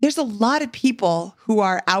there's a lot of people who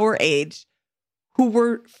are our age who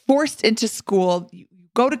were forced into school. You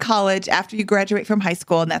go to college after you graduate from high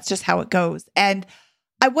school, and that's just how it goes. And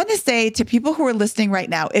I want to say to people who are listening right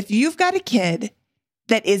now, if you've got a kid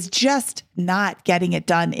that is just not getting it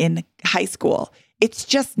done in high school, it's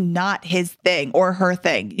just not his thing or her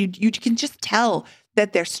thing. You can just tell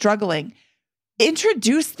that they're struggling.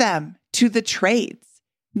 Introduce them to the trades.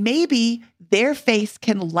 Maybe their face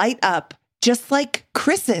can light up just like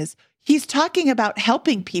Chris's. He's talking about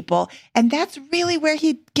helping people, and that's really where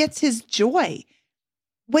he gets his joy.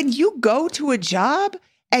 When you go to a job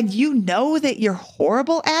and you know that you're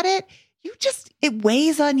horrible at it, it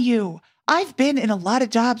weighs on you. I've been in a lot of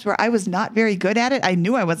jobs where I was not very good at it. I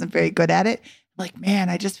knew I wasn't very good at it. Like, man,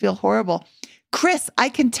 I just feel horrible. Chris, I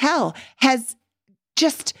can tell, has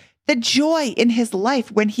just the joy in his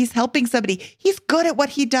life when he's helping somebody. He's good at what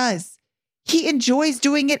he does. He enjoys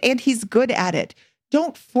doing it, and he's good at it.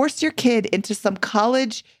 Don't force your kid into some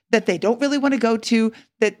college that they don't really want to go to,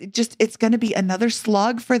 it's going to be another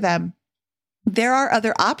slog for them. There are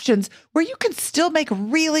other options where you can still make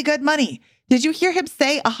really good money. Did you hear him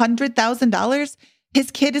say $100,000?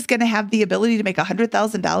 His kid is going to have the ability to make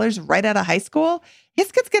 $100,000 right out of high school.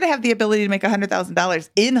 His kid's going to have the ability to make $100,000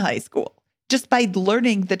 in high school just by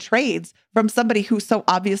learning the trades from somebody who so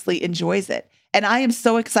obviously enjoys it. And I am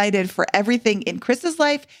so excited for everything in Chris's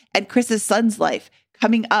life and Chris's son's life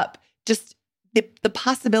coming up. Just the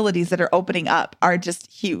possibilities that are opening up are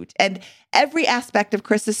just huge. And every aspect of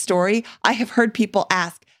Chris's story, I have heard people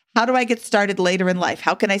ask, how do I get started later in life?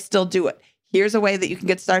 How can I still do it? Here's a way that you can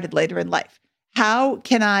get started later in life. How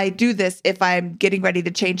can I do this if I'm getting ready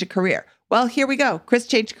to change a career? Well, here we go. Chris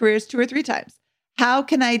changed careers 2 or 3 times. How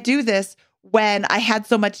can I do this when I had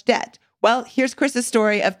so much debt? Well, here's Chris's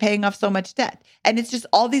story of paying off so much debt. And it's just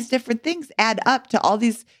all these different things add up to all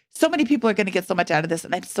these. So many people are going to get so much out of this.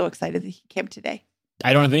 And I'm so excited that he came today.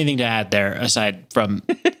 I don't have anything to add there aside from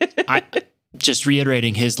just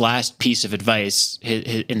reiterating his last piece of advice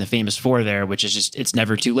in the famous 4 there, which is just, it's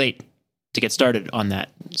never too late to get started on that.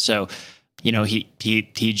 So, he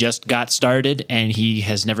just got started and he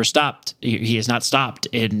has never stopped. He has not stopped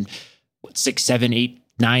in 6, 7, 8,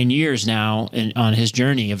 9 years now on his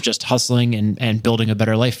journey of just hustling and building a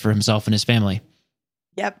better life for himself and his family.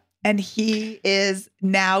 Yep. And he is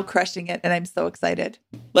now crushing it. And I'm so excited.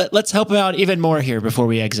 Let's help him out even more here before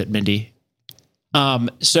we exit, Mindy.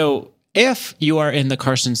 So if you are in the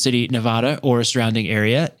Carson City, Nevada or surrounding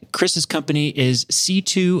area, Chris's company is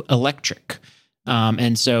C2 Electric.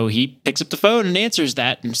 And so he picks up the phone and answers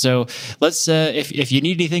that. And so let's, if you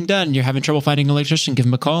need anything done, you're having trouble finding an electrician, give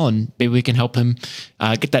him a call and maybe we can help him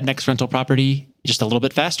get that next rental property just a little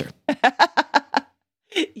bit faster.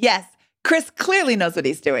 Yes. Chris clearly knows what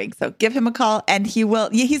he's doing. So give him a call and he will.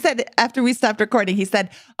 He said after we stopped recording, he said,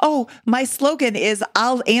 "Oh, my slogan is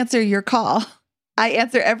I'll answer your call. I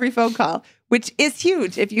answer every phone call," which is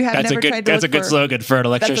huge. If you have never tried to that's a good slogan for an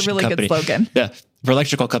electrician That's a really company. good slogan. Yeah. For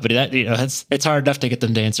electrical company, that, it's hard enough to get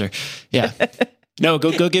them to answer. Yeah. No,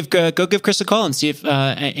 go give Chris a call and see if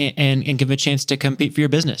and give him a chance to compete for your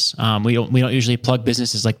business. We don't usually plug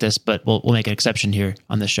businesses like this, but we'll make an exception here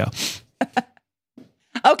on this show.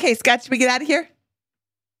 Okay, Scott, should we get out of here?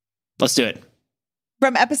 Let's do it.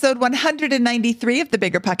 From episode 193 of the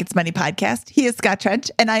Bigger Pockets Money podcast, he is Scott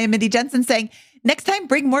Trench, and I am Mindy Jensen saying, next time,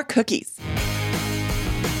 bring more cookies.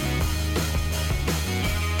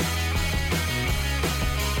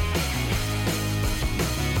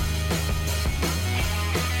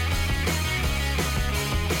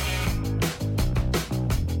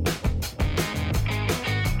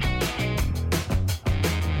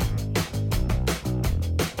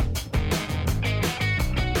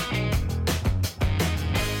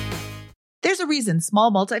 There's a reason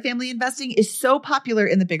small multifamily investing is so popular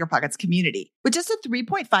in the Bigger Pockets community. With just a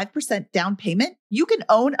 3.5% down payment, you can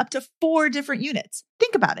own up to 4 different units.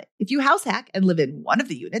 Think about it. If you house hack and live in one of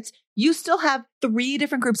the units, you still have 3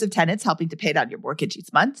 different groups of tenants helping to pay down your mortgage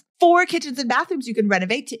each month, 4 kitchens and bathrooms you can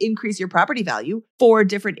renovate to increase your property value, 4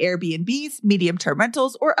 different Airbnbs, medium-term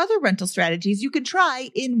rentals, or other rental strategies you can try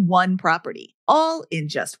in one property, all in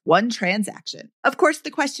just one transaction. Of course,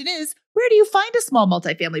 the question is, where do you find a small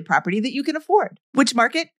multifamily property that you can afford? Which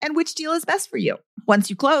market and which deal is best for you? Once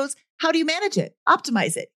you close, how do you manage it,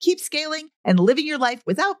 optimize it, keep scaling, and living your life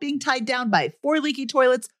without being tied down by 4 leaky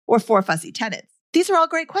toilets or 4 fussy tenants? These are all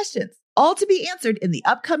great questions, all to be answered in the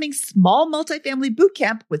upcoming Small Multifamily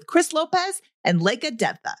Bootcamp with Chris Lopez and Leka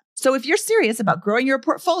Devtha. So if you're serious about growing your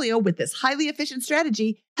portfolio with this highly efficient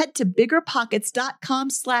strategy, head to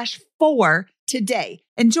biggerpockets.com/4 today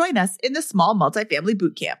and join us in the Small Multifamily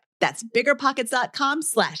Bootcamp. That's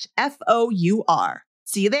biggerpockets.com/FOUR.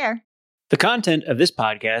 See you there. The content of this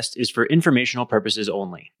podcast is for informational purposes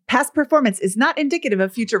only. Past performance is not indicative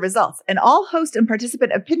of future results, and all host and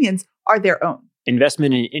participant opinions are their own.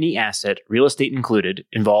 Investment in any asset, real estate included,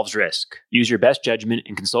 involves risk. Use your best judgment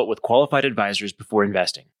and consult with qualified advisors before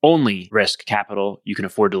investing. Only risk capital you can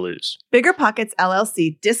afford to lose. Bigger Pockets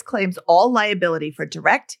LLC disclaims all liability for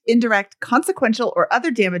direct, indirect, consequential, or other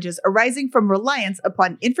damages arising from reliance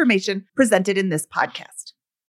upon information presented in this podcast.